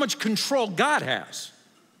how much control God has,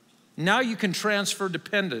 now you can transfer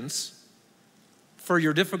dependence for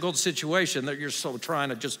your difficult situation that you're so trying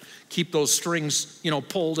to just keep those strings,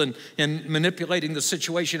 pulled and manipulating the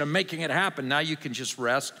situation and making it happen. Now you can just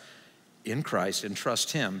rest in Christ and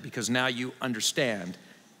trust him, because now you understand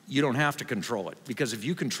you don't have to control it. Because if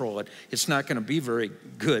you control it, it's not going to be very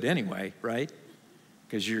good anyway, right?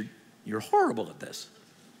 Because you're horrible at this.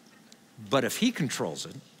 But if he controls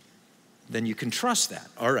it, then you can trust that.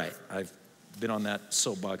 All right, I've been on that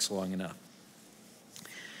soapbox long enough.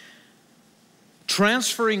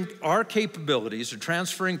 Transferring our capabilities, or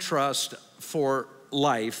transferring trust for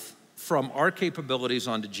life from our capabilities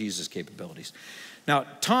onto Jesus' capabilities. Now,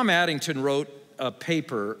 Tom Addington wrote a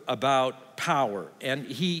paper about power, and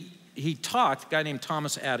he talked, a guy named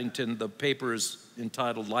Thomas Addington, the paper is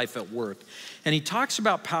entitled Life at Work, and he talks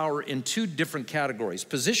about power in two different categories,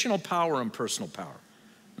 positional power and personal power.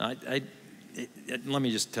 Now, let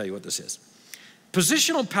me just tell you what this is.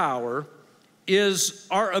 Positional power is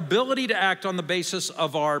our ability to act on the basis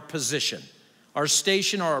of our position, our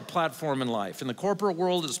station, or our platform in life. In the corporate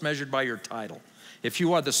world, it's measured by your title. If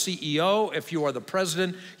you are the CEO, if you are the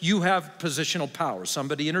president, you have positional power.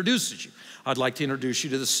 Somebody introduces you. I'd like to introduce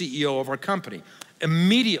you to the CEO of our company.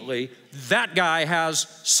 Immediately, that guy has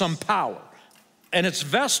some power, and it's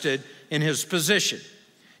vested in his position.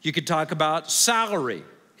 You could talk about salary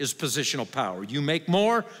is positional power. You make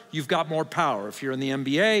more, you've got more power. If you're in the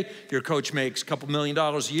NBA, your coach makes a couple $1 million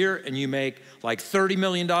a year, and you make like $30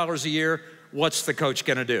 million a year, what's the coach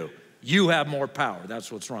gonna do? You have more power.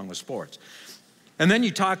 That's what's wrong with sports. And then you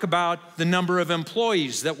talk about the number of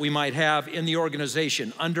employees that we might have in the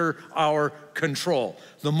organization under our control.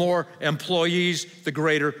 The more employees, the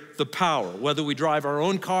greater the power. Whether we drive our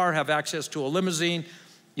own car, have access to a limousine,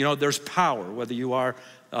 there's power. Whether you are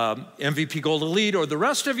MVP Gold Elite or the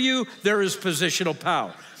rest of you, there is positional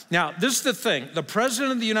power. Now, this is the thing. The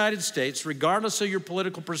President of the United States, regardless of your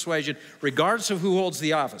political persuasion, regardless of who holds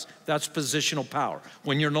the office, that's positional power.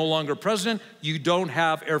 When you're no longer president, you don't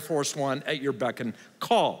have Air Force One at your beck and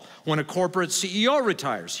call. When a corporate CEO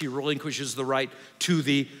retires, he relinquishes the right to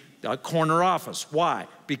the corner office. Why?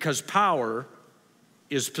 Because power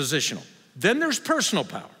is positional. Then there's personal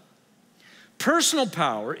power. Personal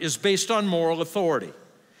power is based on moral authority.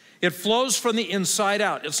 It flows from the inside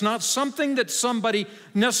out. It's not something that somebody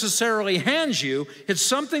necessarily hands you. It's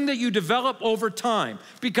something that you develop over time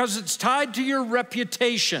because it's tied to your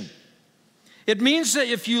reputation. It means that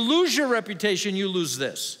if you lose your reputation, you lose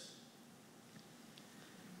this.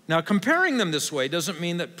 Now, comparing them this way doesn't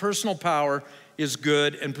mean that personal power is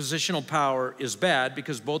good and positional power is bad,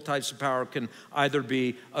 because both types of power can either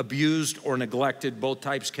be abused or neglected. Both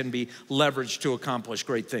types can be leveraged to accomplish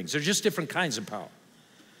great things. They're just different kinds of power.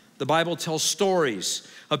 The Bible tells stories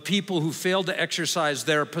of people who failed to exercise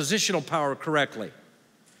their positional power correctly,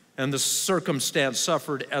 and the circumstance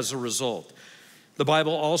suffered as a result. The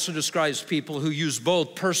Bible also describes people who use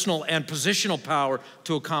both personal and positional power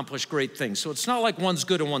to accomplish great things. So it's not like one's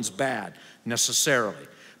good and one's bad necessarily.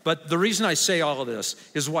 But the reason I say all of this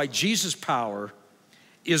is why Jesus' power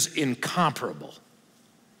is incomparable,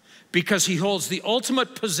 because he holds the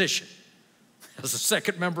ultimate position as the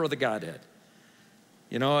second member of the Godhead.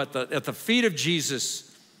 At the feet of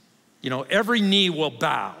Jesus, every knee will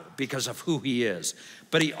bow because of who he is.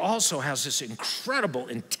 But he also has this incredible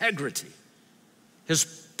integrity.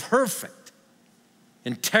 His perfect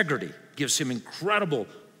integrity gives him incredible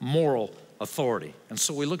moral authority. And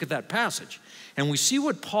so we look at that passage, and we see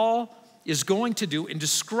what Paul is going to do in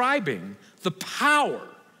describing the power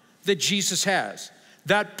that Jesus has.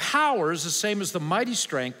 That power is the same as the mighty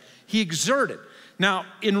strength he exerted. Now,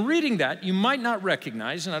 in reading that, you might not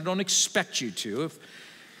recognize, and I don't expect you to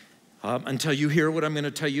until you hear what I'm going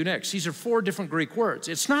to tell you next. These are 4 different Greek words.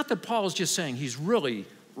 It's not that Paul is just saying he's really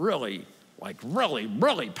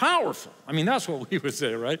powerful. I mean, that's what we would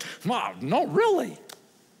say, right? Wow, no, really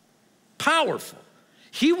powerful.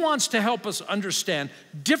 He wants to help us understand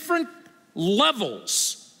different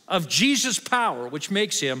levels of Jesus' power, which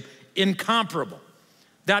makes him incomparable.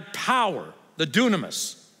 That power, the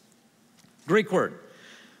dunamis, Greek word,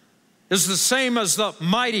 is the same as the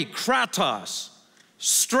mighty kratos,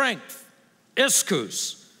 strength,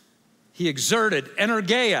 ischus. He exerted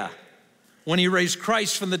energeia when he raised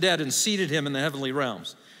Christ from the dead and seated him in the heavenly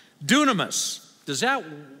realms. Dunamis, does that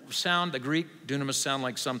sound, the Greek dunamis, sound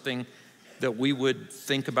like something that we would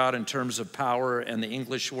think about in terms of power, and the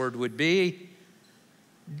English word would be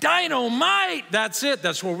dynamite? That's it,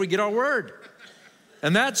 that's where we get our word.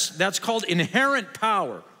 And that's called inherent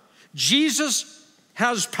power. Jesus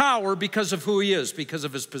has power because of who he is, because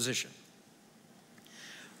of his position,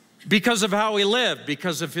 because of how he lived,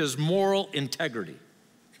 because of his moral integrity.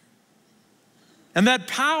 And that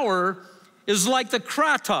power is like the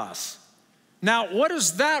kratos. Now, what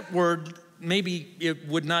is that word? Maybe it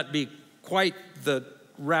would not be quite the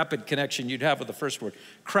rapid connection you'd have with the first word,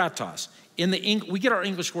 kratos. We get our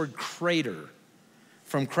English word crater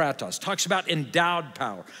from kratos. Talks about endowed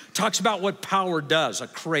power. Talks about what power does, a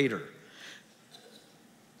crater.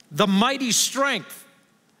 The mighty strength,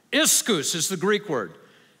 ischus is the Greek word.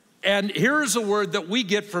 And here's a word that we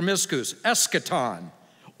get from ischus, eschaton,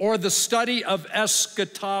 or the study of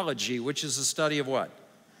eschatology, which is the study of what?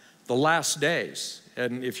 The last days.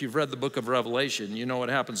 And if you've read the book of Revelation, you know what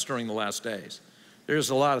happens during the last days. There's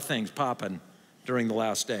a lot of things popping during the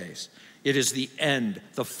last days. It is the end,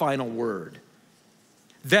 the final word.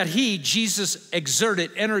 That he, Jesus,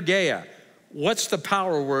 exerted energeia. What's the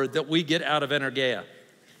power word that we get out of energeia?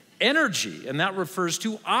 Energy, and that refers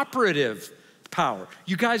to operative power.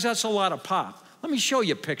 You guys, that's a lot of pop. Let me show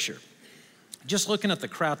you a picture. Just looking at the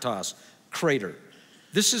Kratos crater.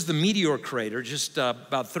 This is the Meteor Crater, just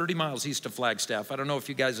about 30 miles east of Flagstaff. I don't know if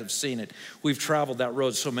you guys have seen it. We've traveled that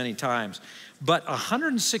road so many times. But a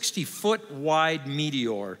 160-foot wide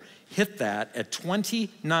meteor hit that at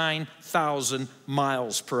 29,000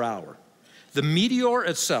 miles per hour. The meteor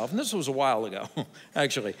itself, and this was a while ago,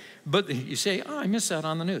 actually, but you say, oh, I missed that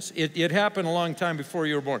on the news. It happened a long time before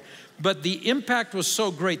you were born. But the impact was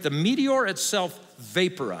so great, the meteor itself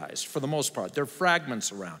vaporized for the most part. There are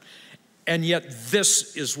fragments around. And yet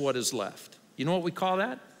this is what is left. You know what we call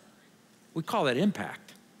that? We call that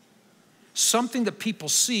impact. Something that people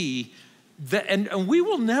see, and we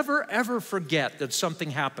will never, ever forget that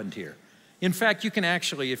something happened here. In fact, you can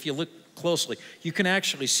actually, if you look closely, you can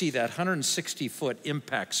actually see that 160-foot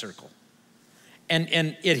impact circle. And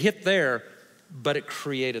it hit there, but it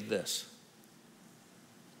created this.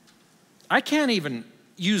 I can't even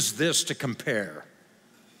use this to compare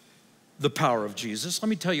the power of Jesus. Let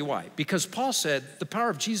me tell you why. Because Paul said the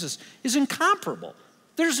power of Jesus is incomparable.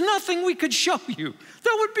 There's nothing we could show you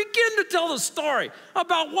that would begin to tell the story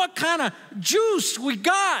about what kind of juice we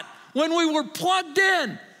got when we were plugged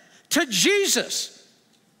in to Jesus.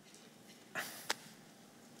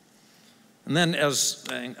 And then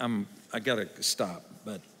I gotta stop,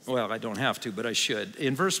 but, well, I don't have to, but I should.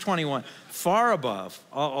 In verse 21, far above,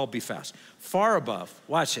 I'll be fast, far above,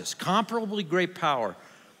 watch this, comparably great power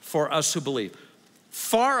for us who believe.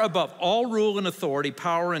 Far above all rule and authority,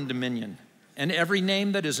 power and dominion, and every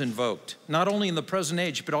name that is invoked, not only in the present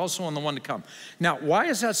age, but also in the one to come. Now, why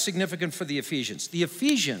is that significant for the Ephesians? The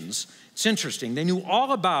Ephesians, it's interesting, they knew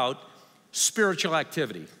all about spiritual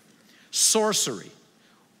activity, sorcery,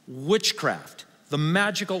 witchcraft, the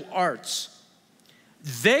magical arts.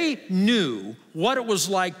 They knew what it was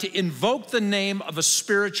like to invoke the name of a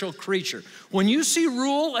spiritual creature. When you see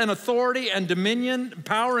rule and authority and dominion,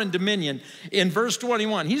 power and dominion in verse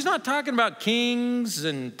 21, he's not talking about kings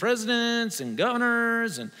and presidents and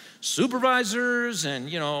governors and supervisors and,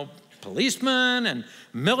 policemen and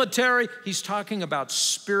military. He's talking about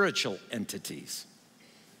spiritual entities.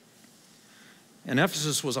 And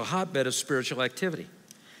Ephesus was a hotbed of spiritual activity.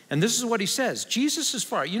 And this is what he says. Jesus is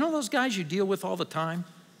far. You know those guys you deal with all the time?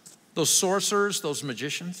 Those sorcerers, those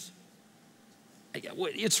magicians?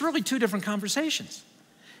 It's really two different conversations.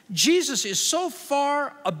 Jesus is so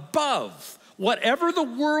far above whatever the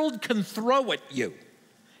world can throw at you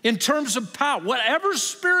in terms of power, whatever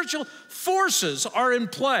spiritual forces are in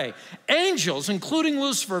play. Angels, including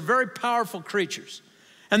Lucifer, are very powerful creatures.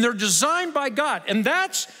 And they're designed by God. And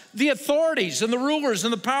that's the authorities and the rulers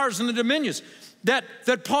and the powers and the dominions that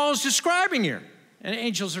Paul is describing here. And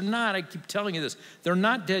angels are not, I keep telling you this, they're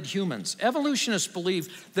not dead humans. Evolutionists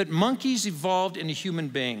believe that monkeys evolved into human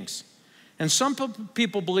beings. And some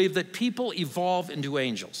people believe that people evolve into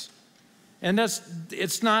angels. And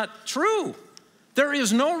it's not true. There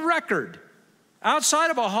is no record outside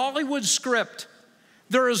of a Hollywood script.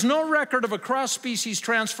 There is no record of a cross-species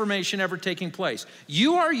transformation ever taking place.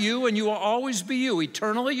 You are you, and you will always be you.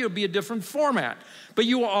 Eternally, you'll be a different format, but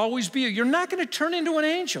you will always be you. You're not going to turn into an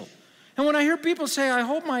angel. And when I hear people say, I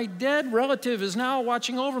hope my dead relative is now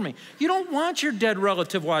watching over me, you don't want your dead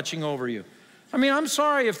relative watching over you. I mean, I'm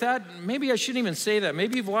sorry if maybe I shouldn't even say that.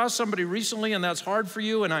 Maybe you've lost somebody recently and that's hard for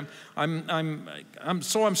you, and I'm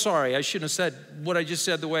sorry. I shouldn't have said what I just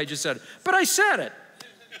said the way I just said it. But I said it.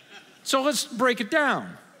 So let's break it down.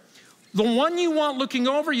 The one you want looking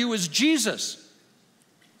over you is Jesus.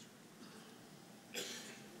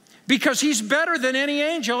 Because he's better than any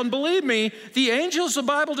angel. And believe me, the angels the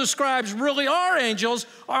Bible describes really are angels,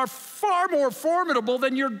 are far more formidable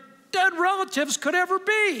than your dead relatives could ever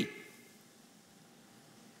be.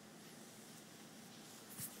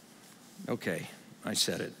 Okay, I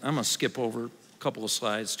said it. I'm going to skip over a couple of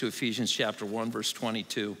slides to Ephesians chapter 1, verse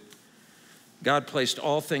 22. God placed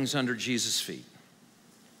all things under Jesus' feet,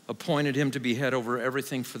 appointed him to be head over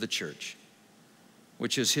everything for the church,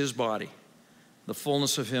 which is his body, the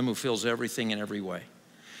fullness of him who fills everything in every way.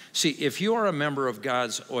 See, if you are a member of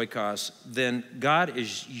God's oikos, then God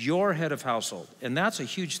is your head of household, and that's a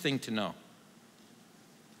huge thing to know.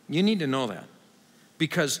 You need to know that,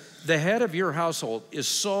 because the head of your household is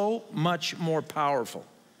so much more powerful.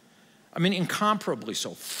 I mean, incomparably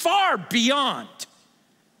so, far beyond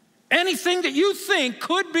anything that you think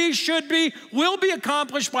could be, should be, will be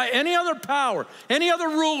accomplished by any other power, any other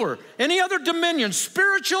ruler, any other dominion,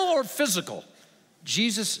 spiritual or physical.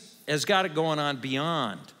 Jesus has got it going on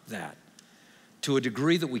beyond that to a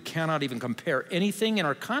degree that we cannot even compare anything in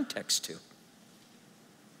our context to.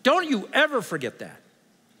 Don't you ever forget that,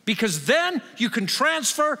 because then you can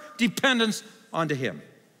transfer dependence onto him.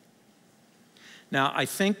 Now, I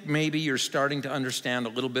think maybe you're starting to understand a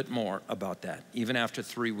little bit more about that, even after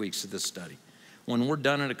 3 weeks of this study. When we're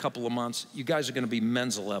done in a couple of months, you guys are going to be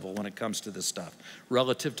Mensa level when it comes to this stuff,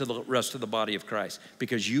 relative to the rest of the body of Christ.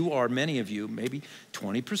 Because you are, many of you, maybe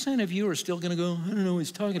 20% of you are still going to go, I don't know what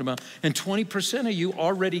he's talking about. And 20% of you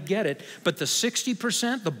already get it. But the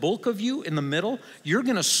 60%, the bulk of you in the middle, you're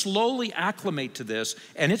going to slowly acclimate to this,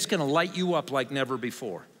 and it's going to light you up like never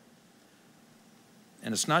before.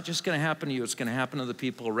 And it's not just going to happen to you, it's going to happen to the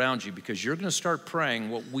people around you, because you're going to start praying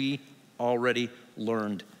what we already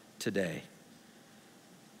learned today.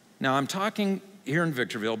 Now, I'm talking here in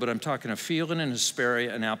Victorville, but I'm talking to Phelan and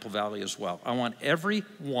Hesperia and Apple Valley as well. I want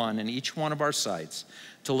everyone in each one of our sites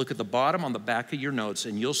to look at the bottom on the back of your notes,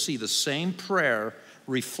 and you'll see the same prayer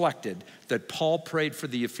reflected that Paul prayed for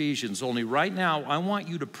the Ephesians. Only right now, I want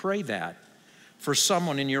you to pray that for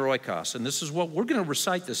someone in your oikos. And this is what, we're going to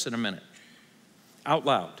recite this in a minute. Out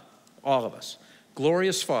loud, all of us.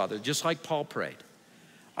 Glorious Father, just like Paul prayed,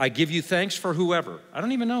 I give you thanks for whoever. I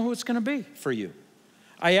don't even know who it's going to be for you.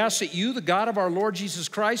 I ask that you, the God of our Lord Jesus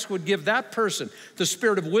Christ, would give that person the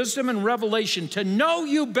spirit of wisdom and revelation to know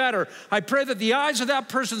you better. I pray that the eyes of that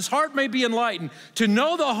person's heart may be enlightened, to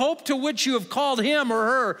know the hope to which you have called him or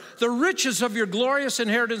her, the riches of your glorious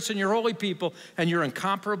inheritance in your holy people, and your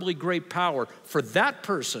incomparably great power for that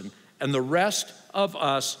person and the rest of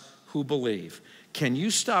us who believe. Can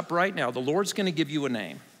you stop right now? The Lord's going to give you a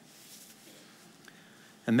name.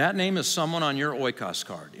 And that name is someone on your oikos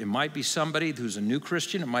card. It might be somebody who's a new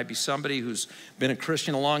Christian. It might be somebody who's been a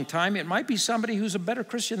Christian a long time. It might be somebody who's a better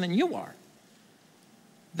Christian than you are.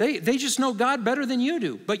 They just know God better than you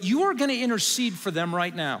do. But you are going to intercede for them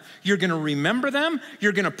right now. You're going to remember them.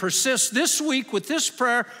 You're going to persist this week with this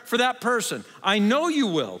prayer for that person. I know you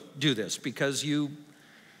will do this, because you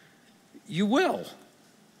will.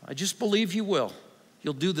 I just believe you will.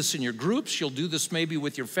 You'll do this in your groups. You'll do this maybe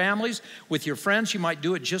with your families, with your friends. You might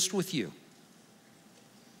do it just with you.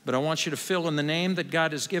 But I want you to fill in the name that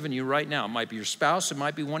God has given you right now. It might be your spouse. It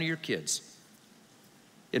might be one of your kids.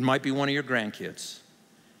 It might be one of your grandkids.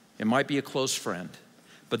 It might be a close friend.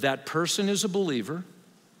 But that person is a believer.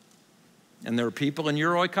 And there are people in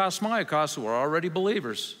your oikos, my oikos, who are already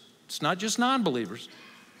believers. It's not just non-believers.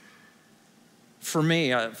 For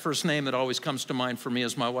me, first name that always comes to mind for me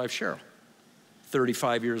is my wife, Cheryl.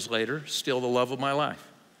 35 years later, still the love of my life.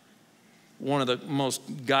 One of the most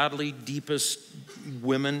godly, deepest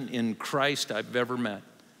women in Christ I've ever met.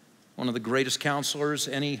 One of the greatest counselors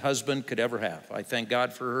any husband could ever have. I thank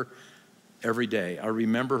God for her every day. I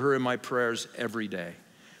remember her in my prayers every day.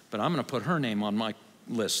 But I'm going to put her name on my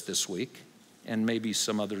list this week, and maybe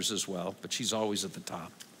some others as well, but she's always at the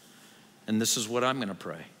top. And this is what I'm going to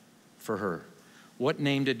pray for her. What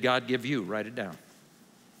name did God give you? Write it down.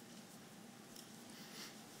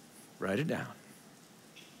 Write it down.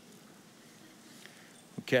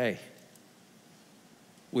 Okay.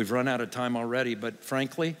 We've run out of time already, but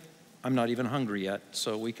frankly, I'm not even hungry yet,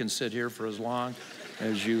 so we can sit here for as long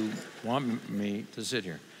as you want me to sit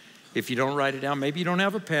here. If you don't write it down, maybe you don't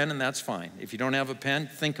have a pen, and that's fine. If you don't have a pen,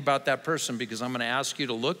 think about that person, because I'm going to ask you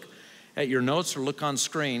to look at your notes or look on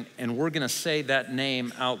screen, and we're going to say that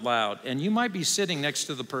name out loud. And you might be sitting next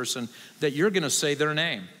to the person that you're going to say their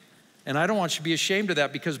name. And I don't want you to be ashamed of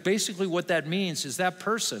that, because basically what that means is that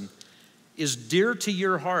person is dear to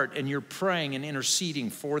your heart, and you're praying and interceding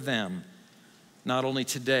for them, not only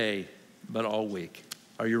today, but all week.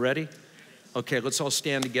 Are you ready? Okay, let's all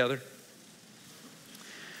stand together.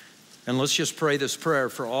 And let's just pray this prayer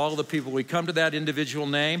for all the people. We come to that individual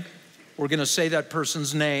name. We're going to say that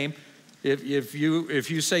person's name. If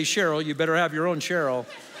you say Cheryl, you better have your own Cheryl.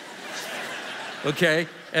 Okay?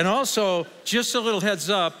 And also, just a little heads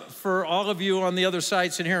up for all of you on the other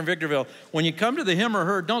sites in here in Victorville, when you come to the him or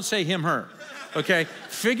her, don't say him, her. okay?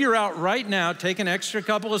 Figure out right now, take an extra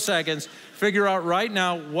couple of seconds, figure out right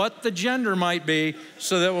now what the gender might be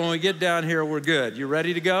so that when we get down here, we're good. You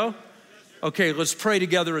ready to go? Okay, let's pray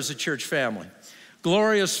together as a church family.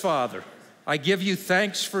 Glorious Father, I give you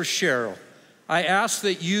thanks for Cheryl. I ask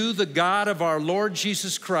that you, the God of our Lord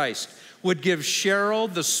Jesus Christ, would give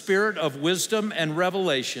Cheryl the spirit of wisdom and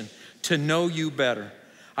revelation to know you better.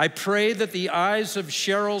 I pray that the eyes of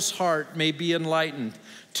Cheryl's heart may be enlightened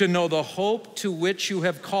to know the hope to which you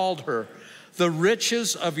have called her, the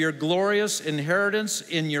riches of your glorious inheritance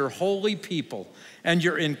in your holy people, and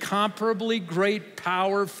your incomparably great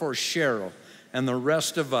power for Cheryl and the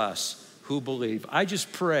rest of us who believe. I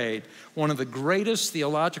just prayed one of the greatest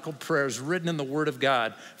theological prayers written in the Word of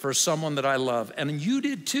God for someone that I love, and you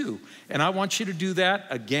did too. And I want you to do that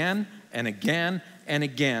again and again and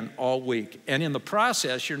again all week. And in the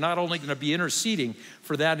process, you're not only going to be interceding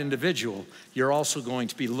for that individual, you're also going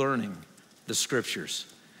to be learning the scriptures.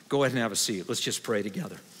 Go ahead and have a seat. Let's just pray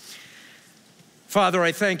together. Father,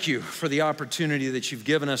 I thank you for the opportunity that you've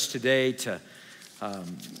given us today to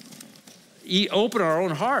open our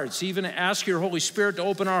own hearts, even ask your Holy Spirit to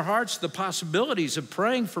open our hearts to the possibilities of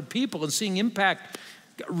praying for people and seeing impact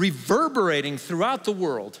reverberating throughout the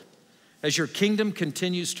world as your kingdom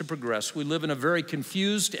continues to progress. We live in a very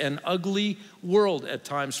confused and ugly world at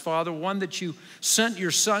times, Father, one that you sent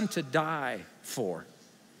your Son to die for.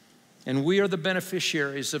 And we are the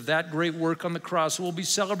beneficiaries of that great work on the cross. We'll be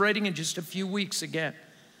celebrating in just a few weeks again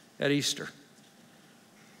at Easter.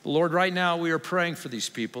 But Lord, right now we are praying for these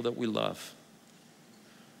people that we love.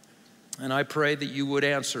 And I pray that you would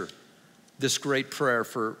answer this great prayer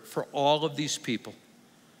for all of these people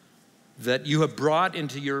that you have brought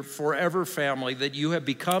into your forever family, that you have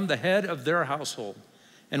become the head of their household.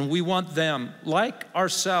 And we want them, like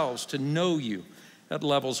ourselves, to know you at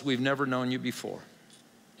levels we've never known you before.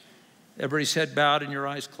 Everybody's head bowed and your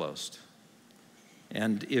eyes closed.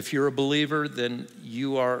 And if you're a believer, then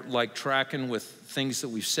you are like tracking with things that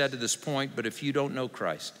we've said to this point. But if you don't know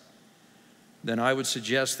Christ, then I would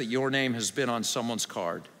suggest that your name has been on someone's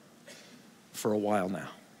card for a while now.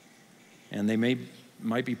 And they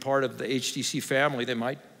might be part of the HTC family. They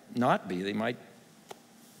might not be. They might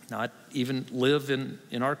not even live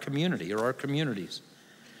in our community or our communities.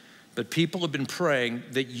 But people have been praying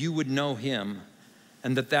that you would know him,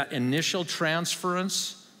 and that initial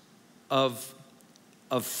transference of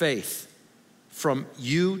faith from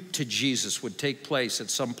you to Jesus would take place at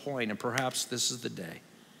some point, and perhaps this is the day.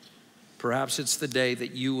 Perhaps it's the day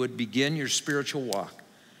that you would begin your spiritual walk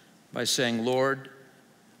by saying, Lord,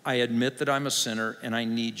 I admit that I'm a sinner and I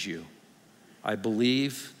need you. I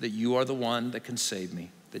believe that you are the one that can save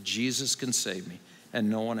me, that Jesus can save me, and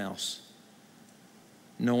no one else.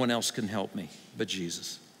 No one else can help me but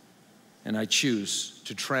Jesus. And I choose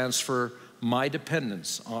to transfer my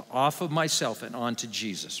dependence off of myself and onto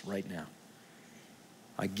Jesus right now.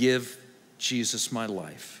 I give Jesus my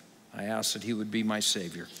life. I ask that he would be my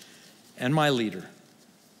Savior and my leader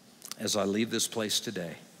as I leave this place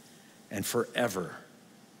today and forever.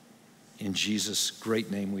 In Jesus'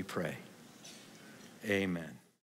 great name we pray. Amen.